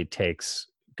ordinarily takes,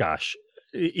 gosh,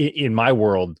 in my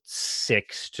world,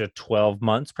 6 to 12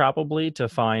 months probably to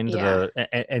find Yeah.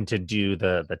 and to do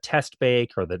the test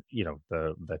bake, or the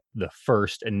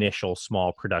first initial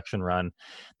small production run.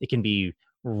 It can be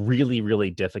really really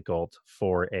difficult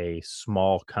for a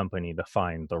small company to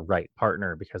find the right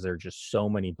partner, because there are just so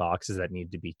many boxes that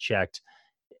need to be checked,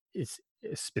 is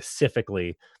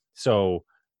specifically. So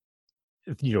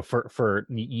for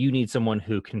you need someone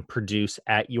who can produce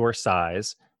at your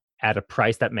size at a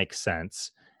price that makes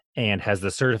sense and has the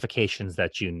certifications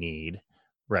that you need,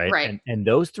 right? Right. And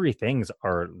those three things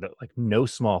are like no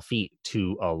small feat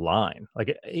to align.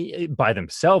 Like by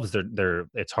themselves, they're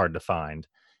it's hard to find,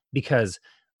 because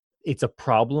it's a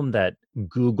problem that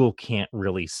Google can't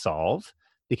really solve,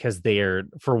 because they're,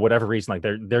 for whatever reason, like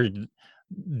they're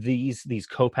these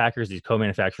co-packers, these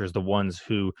co-manufacturers, the ones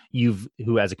who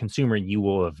as a consumer you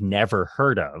will have never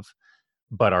heard of,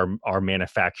 but are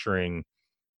manufacturing,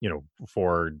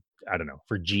 for, I don't know,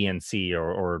 for GNC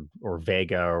or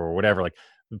Vega or whatever. Like,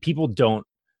 people don't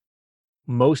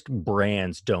most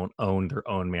brands don't own their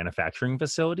own manufacturing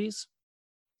facilities,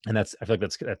 and I feel like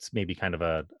that's maybe kind of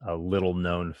a little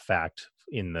known fact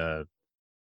in the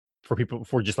for people,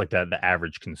 for just like the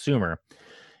average consumer.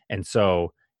 And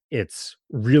so it's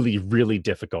really really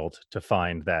difficult to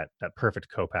find that perfect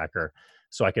co-packer.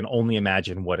 So I can only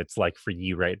imagine what it's like for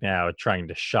you right now, trying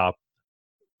to shop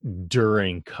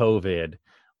during COVID,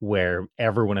 where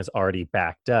everyone is already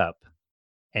backed up,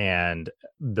 and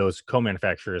those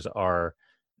co-manufacturers are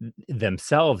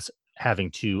themselves having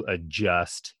to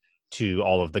adjust to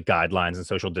all of the guidelines and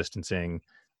social distancing,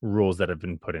 rules that have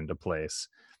been put into place.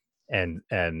 And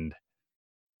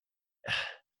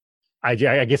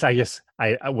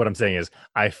what I'm saying is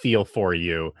I feel for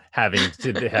you having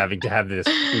to have this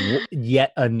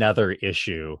yet another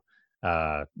issue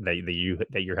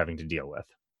that you're having to deal with.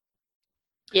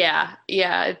 Yeah,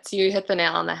 it's, you hit the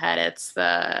nail on the head. It's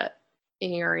the,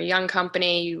 you're a young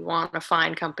company, you want to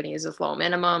find companies with low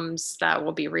minimums that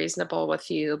will be reasonable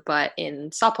with you, but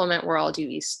in supplement world,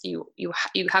 you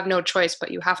have no choice,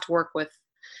 but you have to work with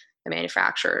the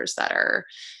manufacturers that are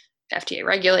FDA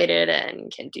regulated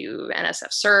and can do NSF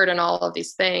cert and all of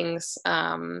these things.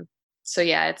 So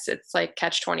yeah, it's like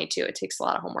catch 22. It takes a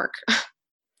lot of homework.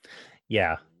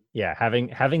 Yeah. Yeah,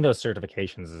 having those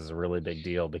certifications is a really big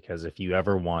deal, because if you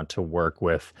ever want to work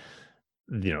with,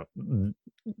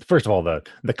 first of all, the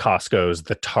Costcos,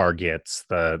 the Targets,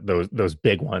 those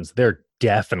big ones, they're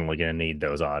definitely going to need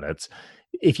those audits.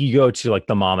 If you go to like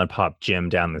the mom and pop gym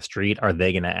down the street, are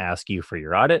they going to ask you for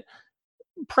your audit?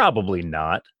 Probably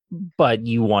not, but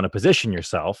you want to position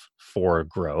yourself for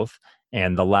growth.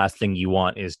 And the last thing you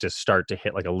want is to start to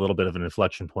hit like a little bit of an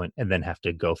inflection point and then have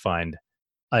to go find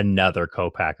another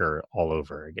co-packer all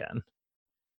over again.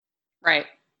 Right.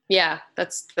 Yeah,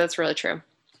 that's really true.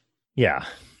 Yeah.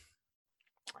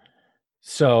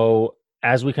 So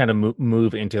as we kind of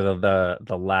move into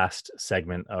the last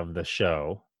segment of the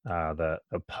show, the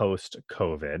post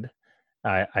COVID,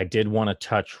 I did want to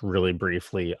touch really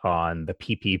briefly on the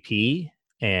PPP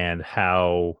and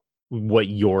how what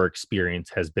your experience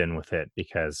has been with it,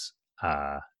 because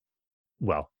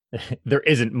well, there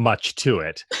isn't much to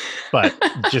it, but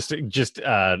just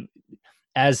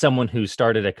as someone who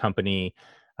started a company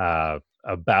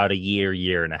about a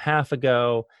year and a half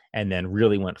ago, and then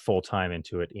really went full time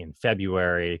into it in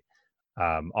February.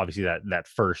 Obviously, that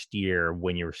first year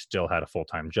when you still had a full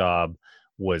time job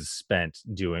was spent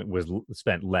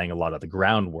laying a lot of the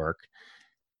groundwork,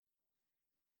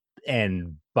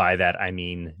 and by that I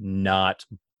mean not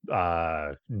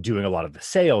doing a lot of the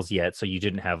sales yet, so you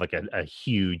didn't have like a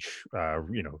huge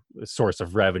source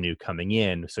of revenue coming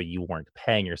in, so you weren't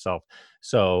paying yourself.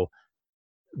 So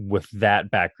with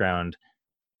that background,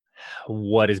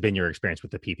 what has been your experience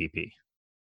with the PPP?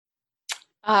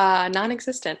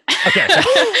 Non-existent. Okay.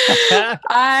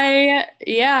 I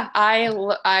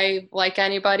like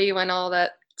anybody, when all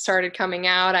that started coming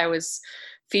out, I was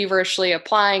feverishly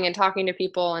applying and talking to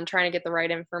people and trying to get the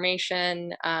right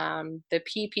information. The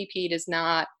PPP does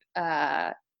not,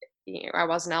 I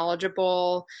wasn't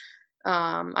eligible.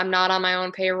 I'm not on my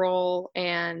own payroll,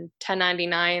 and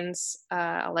 1099s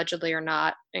allegedly are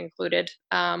not included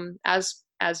as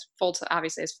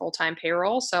obviously as full-time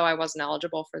payroll. So I wasn't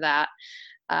eligible for that,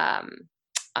 um,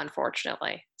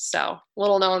 unfortunately. So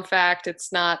little known fact,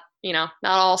 it's not, not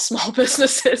all small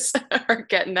businesses are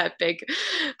getting that big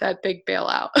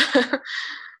bailout.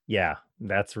 Yeah,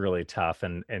 that's really tough,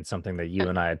 and something that you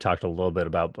and I had talked a little bit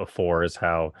about before is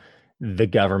how the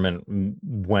government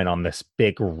went on this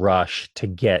big rush to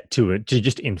get to it, to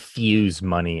just infuse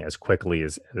money as quickly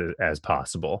as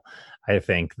possible. I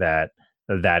think that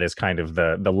is kind of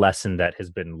the lesson that has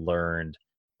been learned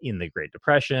in the Great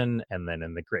Depression and then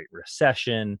in the Great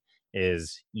Recession,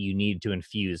 is you need to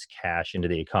infuse cash into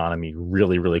the economy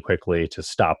really, really quickly to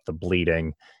stop the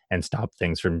bleeding and stop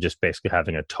things from just basically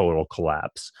having a total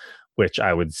collapse, which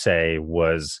I would say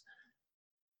was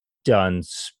done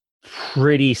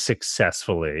pretty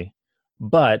successfully.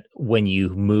 But when you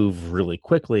move really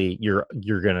quickly,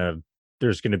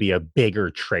 there's gonna be a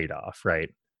bigger trade off,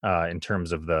 right? In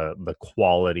terms of the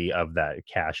quality of that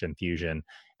cash infusion,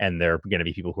 and there are going to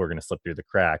be people who are going to slip through the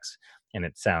cracks. And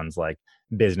it sounds like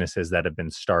businesses that have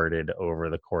been started over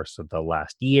the course of the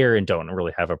last year and don't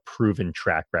really have a proven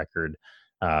track record,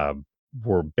 uh,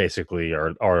 were basically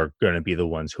are going to be the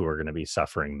ones who are going to be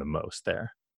suffering the most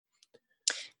there.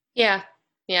 Yeah,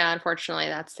 yeah, unfortunately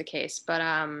that's the case, but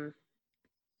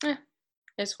eh,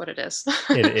 it's what it is.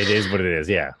 It is what it is.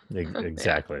 Yeah, Yeah.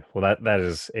 exactly. Well, that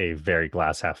is a very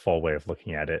glass half full way of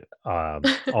looking at it.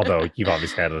 Although you've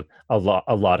obviously had a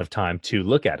lot of time to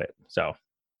look at it. So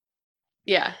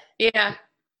Yeah, yeah.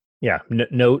 yeah,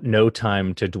 no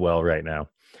time to dwell right now.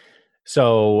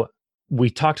 So we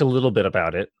talked a little bit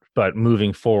about it, but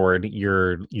moving forward,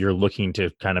 you're looking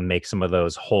to kind of make some of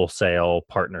those wholesale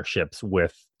partnerships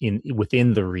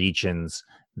within the regions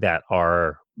that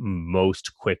are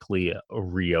most quickly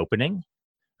reopening.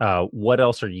 What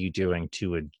else are you doing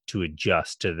to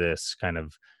adjust to this kind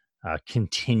of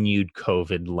continued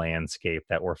COVID landscape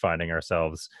that we're finding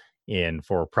ourselves in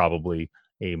for probably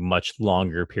a much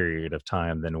longer period of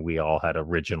time than we all had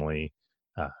originally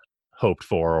uh, hoped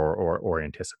for or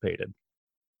anticipated?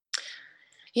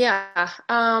 Yeah.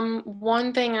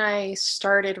 One thing I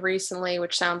started recently,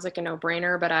 which sounds like a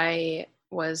no-brainer, but I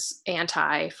was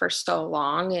anti for so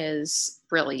long, is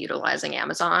really utilizing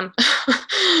Amazon.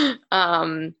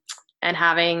 um, and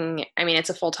having, I mean, it's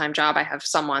a full-time job. I have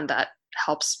someone that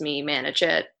helps me manage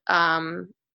it.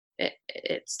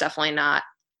 It's definitely not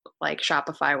like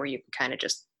Shopify where you can kind of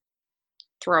just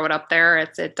throw it up there.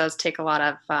 It does take a lot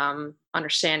of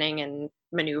understanding and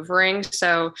maneuvering.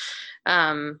 So,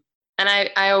 um, and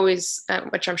I always,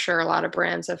 which I'm sure a lot of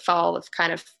brands have followed, have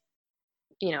kind of,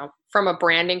 from a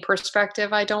branding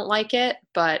perspective, I don't like it,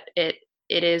 but it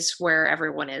is where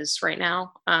everyone is right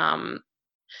now,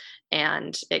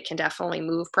 and it can definitely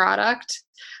move product.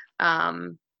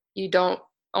 Um, you don't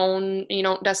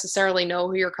necessarily know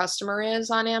who your customer is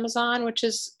on Amazon, which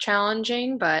is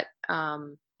challenging, but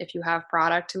if you have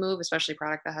product to move, especially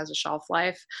product that has a shelf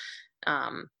life,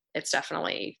 it's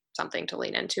definitely something to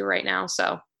lean into right now.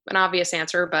 So an obvious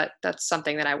answer, but that's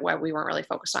something that we weren't really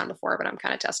focused on before, but I'm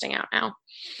kind of testing out now.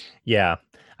 Yeah.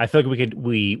 I feel like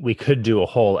we could do a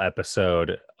whole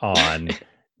episode on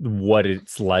what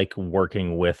it's like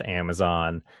working with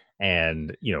Amazon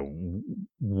and,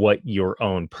 what your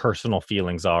own personal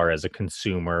feelings are as a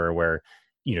consumer where,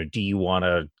 do you want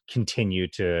to continue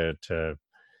to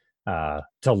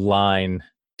line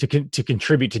to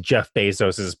contribute to Jeff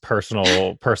Bezos's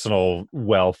personal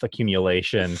wealth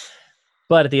accumulation.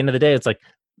 But at the end of the day, it's like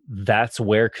that's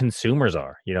where consumers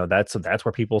are. That's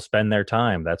where people spend their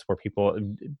time. That's where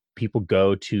people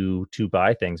go to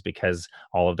buy things because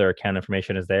all of their account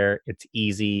information is there. It's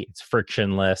easy, it's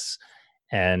frictionless,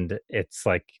 and it's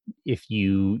like if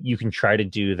you can try to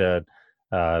do the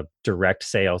direct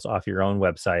sales off your own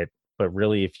website, but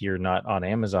really if you're not on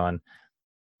Amazon,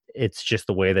 it's just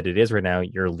the way that it is right now.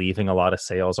 You're leaving a lot of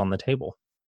sales on the table.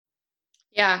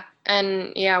 Yeah.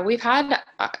 And yeah, we've had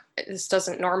this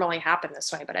doesn't normally happen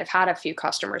this way, but I've had a few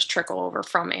customers trickle over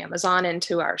from Amazon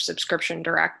into our subscription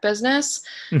direct business.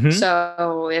 Hmm.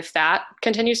 So if that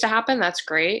continues to happen, that's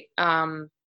great.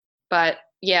 But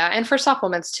yeah, and for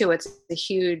supplements too, it's a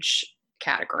huge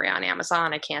category on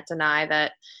Amazon. I can't deny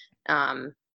that.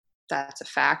 Um, that's a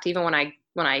fact. Even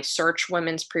when I search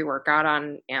women's pre-workout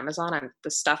on Amazon, the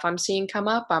stuff I'm seeing come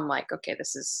up, I'm like, okay,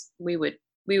 this is we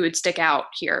would stick out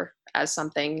here as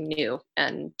something new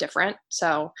and different.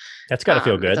 So That's got to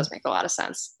feel it good. does make a lot of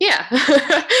sense. Yeah.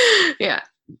 Yeah. Yeah,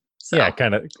 So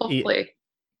kind of. hopefully.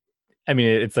 I mean,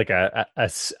 it's like a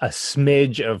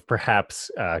smidge of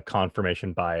perhaps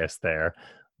confirmation bias there,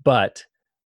 but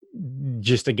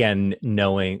just again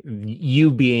knowing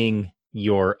you being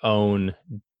your own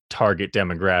target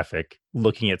demographic,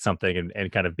 looking at something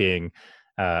and kind of being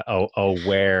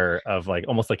aware of like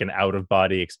almost like an out of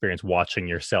body experience, watching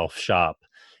yourself shop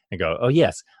and go, oh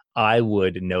yes, I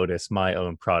would notice my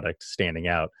own product standing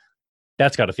out.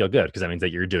 That's got to feel good because that means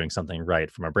that you're doing something right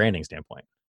from a branding standpoint.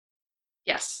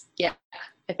 Yes. Yeah.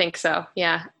 I think so.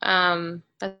 Yeah.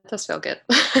 That does feel good.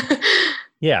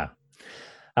 Yeah.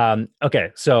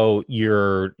 Okay, so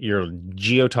you're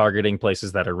geo targeting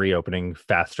places that are reopening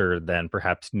faster than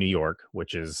perhaps New York,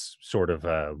 which is sort of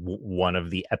one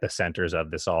of the epicenters of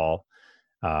this all.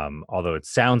 Although it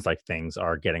sounds like things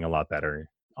are getting a lot better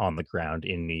on the ground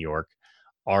in New York,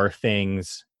 are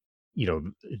things,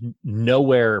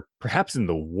 nowhere perhaps in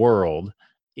the world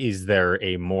is there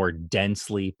a more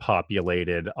densely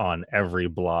populated on every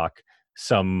block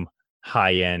some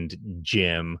high end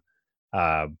gym,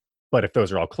 uh, but if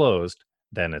those are all closed,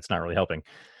 then it's not really helping.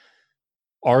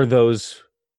 Are those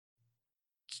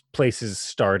places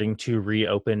starting to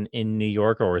reopen in New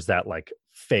York, or is that like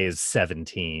phase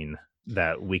 17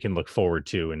 that we can look forward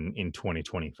to in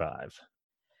 2025?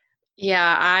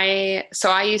 Yeah,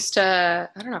 I used to,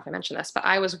 I don't know if I mentioned this, but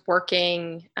I was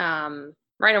working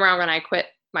right around when I quit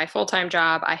my full-time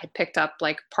job. I had picked up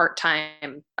like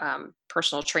part-time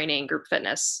personal training group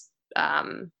fitness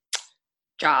um,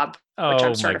 job, which I'm Oh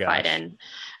my certified gosh. in.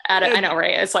 I And know,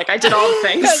 right? It's like I did all the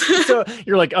things. so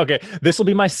you're like, okay, this will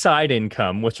be my side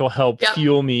income, which will help Yep.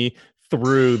 fuel me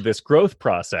through this growth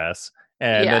process.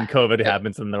 And then Yeah. COVID Yep.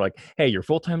 happens, and they're like, "Hey, your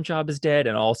full time job is dead,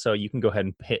 and also you can go ahead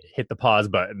and hit the pause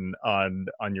button on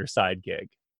your side gig."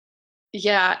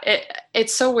 Yeah.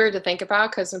 It's so weird to think about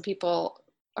because when people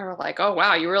are like, "Oh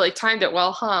wow, you really timed it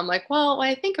well, huh?" I'm like, "Well, when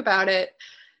I think about it,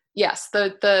 yes,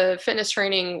 the fitness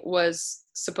training was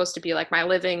supposed to be like my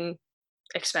living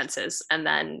expenses, and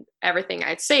then everything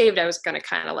I'd saved I was going to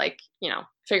kind of like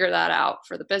figure that out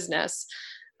for the business,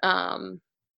 um,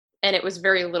 and it was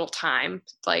very little time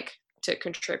like to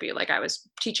contribute. Like I was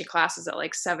teaching classes at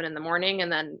like 7 in the morning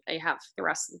and then I have the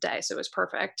rest of the day, so it was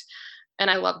perfect and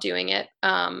I love doing it.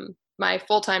 My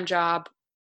full-time job,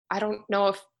 I don't know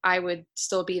if I would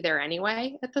still be there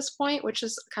anyway at this point, which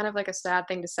is kind of like a sad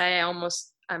thing to say.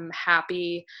 I'm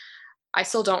happy. I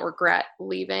still don't regret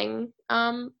leaving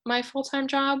my full-time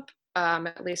job.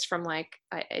 At least from like,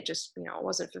 I just, it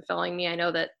wasn't fulfilling me. I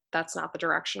know that that's not the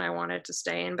direction I wanted to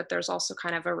stay in, but there's also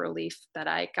kind of a relief that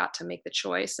I got to make the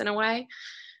choice in a way,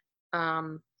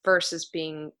 versus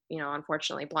being,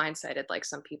 unfortunately blindsided like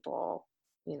some people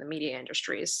in the media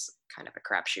industry is kind of a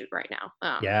crapshoot right now.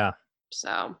 Yeah.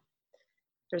 So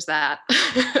there's that.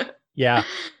 Yeah.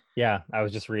 Yeah. I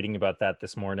was just reading about that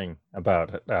this morning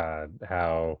about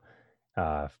how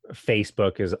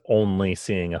Facebook is only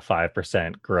seeing a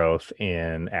 5% growth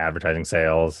in advertising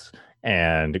sales,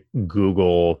 and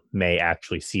Google may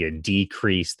actually see a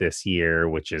decrease this year,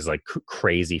 which is like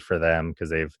crazy for them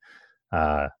because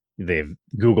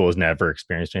Google has never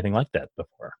experienced anything like that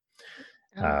before.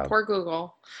 Poor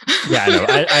Google. Yeah,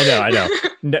 I know.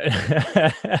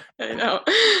 I know.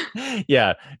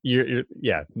 Yeah,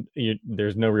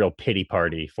 there's no real pity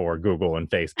party for Google and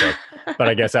Facebook, but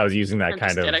I guess I was using that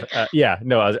kind of I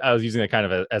was using that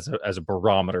kind of as a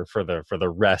barometer for the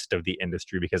rest of the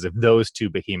industry, because if those two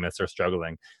behemoths are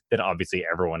struggling, then obviously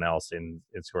everyone else in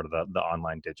sort of the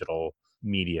online digital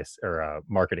media or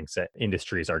marketing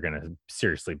industries are going to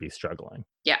seriously be struggling.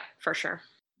 Yeah, for sure.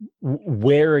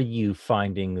 Where are you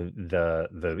finding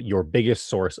your biggest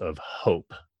source of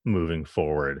hope moving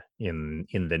forward in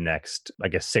the next, I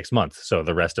guess, 6 months? So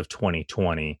the rest of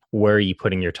 2020, where are you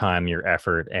putting your time, your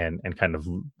effort, and kind of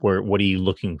what are you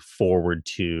looking forward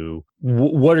to?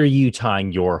 What are you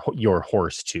tying your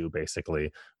horse to,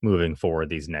 basically, moving forward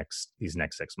these next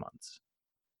 6 months?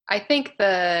 I think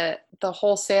the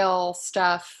wholesale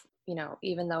stuff,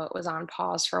 even though it was on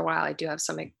pause for a while, I do have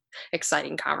some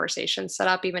exciting conversations set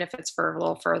up, even if it's for a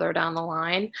little further down the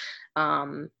line.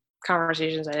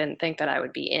 Conversations I didn't think that I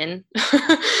would be in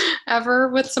ever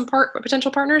with some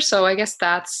potential partners. So I guess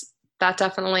that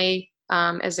definitely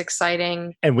is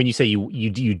exciting. And when you say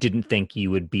you didn't think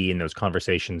you would be in those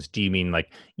conversations, do you mean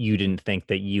like you didn't think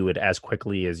that you would, as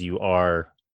quickly as you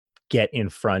are, get in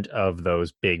front of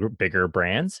those bigger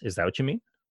brands? Is that what you mean?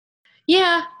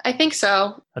 Yeah, I think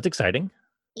so. That's exciting.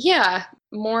 Yeah,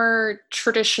 more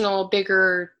traditional,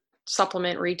 bigger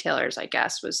supplement retailers, I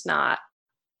guess, was not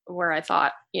where I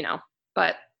thought,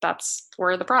 but that's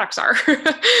where the products are.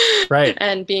 Right.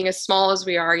 And being as small as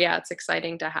we are, yeah, it's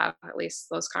exciting to have at least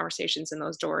those conversations and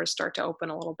those doors start to open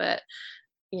a little bit.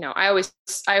 I always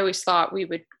thought we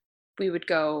would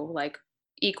go like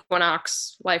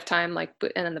Equinox, Lifetime, and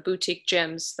then the boutique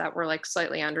gyms that were like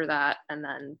slightly under that, and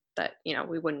then that,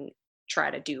 we wouldn't try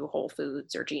to do Whole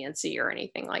Foods or GNC or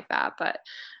anything like that. But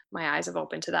my eyes have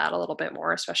opened to that a little bit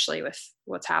more, especially with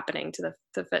what's happening to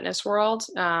the fitness world.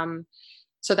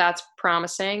 So that's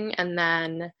promising. And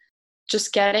then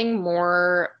just getting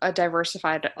more a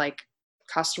diversified like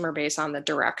customer base on the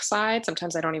direct side.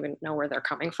 Sometimes I don't even know where they're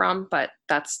coming from, but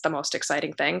that's the most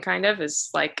exciting thing, kind of, is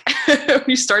like when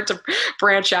you start to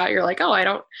branch out, you're like, oh, I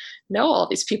don't know all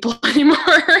these people anymore.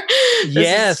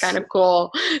 This is kind of cool.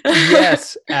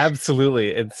 Yes,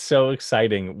 absolutely. It's so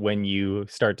exciting when you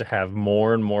start to have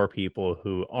more and more people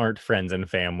who aren't friends and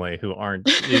family, who aren't,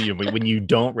 when you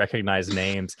don't recognize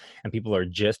names and people are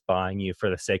just buying you for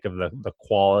the sake of the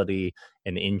quality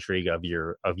and intrigue of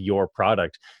your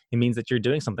product. It means that you're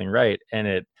doing something right.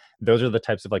 And those are the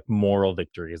types of like moral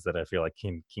victories that I feel like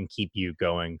can keep you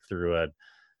going through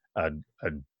a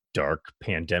dark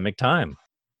pandemic time.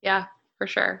 Yeah, for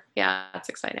sure. Yeah, that's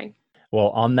exciting. Well,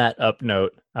 on that up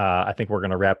note, I think we're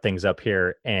going to wrap things up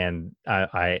here, and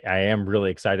I am really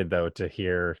excited though to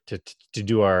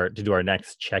do our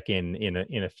next check-in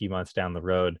in a few months down the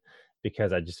road,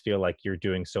 because I just feel like you're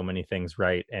doing so many things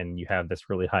right, and you have this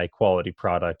really high quality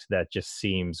product that just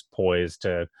seems poised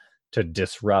to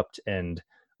disrupt and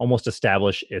almost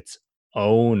establish its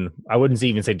own, I wouldn't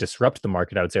even say disrupt the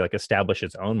market, I would say like establish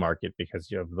its own market because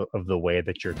of the way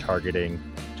that you're targeting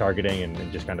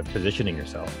and just kind of positioning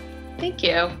yourself. Thank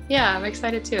you. Yeah, I'm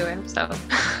excited too. I hope so.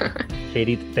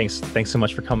 Katie, thanks so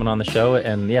much for coming on the show,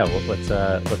 and yeah,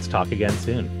 let's talk again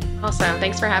soon. Awesome.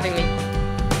 Thanks for having me.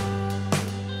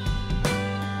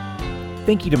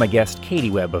 Thank you to my guest,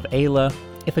 Katie Webb of Ayla.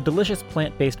 If a delicious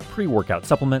plant-based pre-workout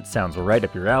supplement sounds right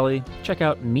up your alley, check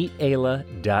out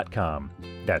meetayla.com.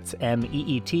 That's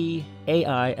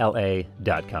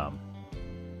MEETAILA.com.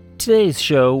 Today's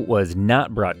show was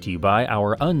not brought to you by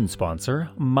our unsponsor,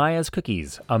 Maya's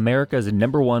Cookies, America's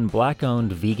 #1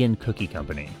 Black-owned vegan cookie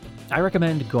company. I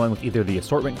recommend going with either the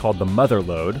assortment called the Mother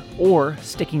Load or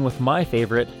sticking with my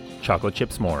favorite, chocolate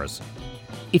chip s'mores.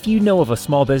 If you know of a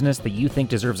small business that you think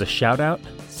deserves a shout out,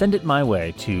 send it my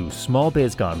way to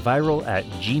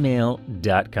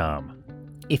smallbizgoneviral@gmail.com.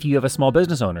 If you have a small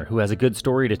business owner who has a good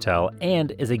story to tell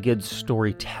and is a good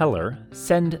storyteller,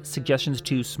 send suggestions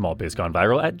to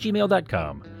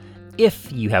smallbizgoneviral@gmail.com.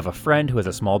 If you have a friend who is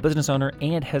a small business owner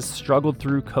and has struggled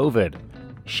through COVID,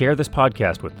 share this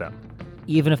podcast with them.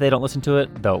 Even if they don't listen to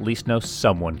it, they'll at least know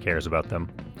someone cares about them.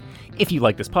 If you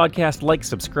like this podcast, like,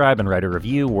 subscribe, and write a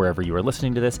review wherever you are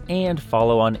listening to this, and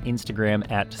follow on Instagram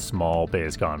at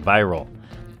smallbizgoneviral.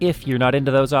 If you're not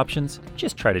into those options,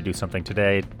 just try to do something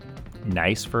today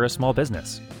nice for a small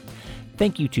business.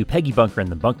 Thank you to Peggy Bunker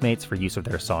and the Bunkmates for use of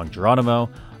their song Geronimo.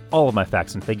 All of my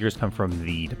facts and figures come from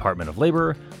the Department of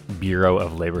Labor, Bureau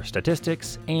of Labor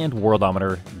Statistics, and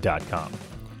Worldometer.com.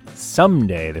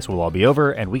 Someday this will all be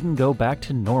over and we can go back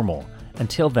to normal.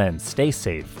 Until then, stay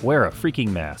safe, wear a freaking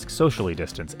mask, socially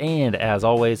distance, and as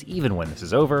always, even when this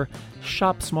is over,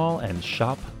 shop small and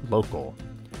shop local.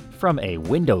 From a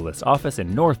windowless office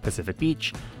in North Pacific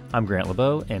Beach, I'm Grant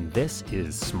LeBeau, and this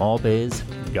is Small Biz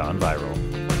Gone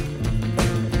Viral.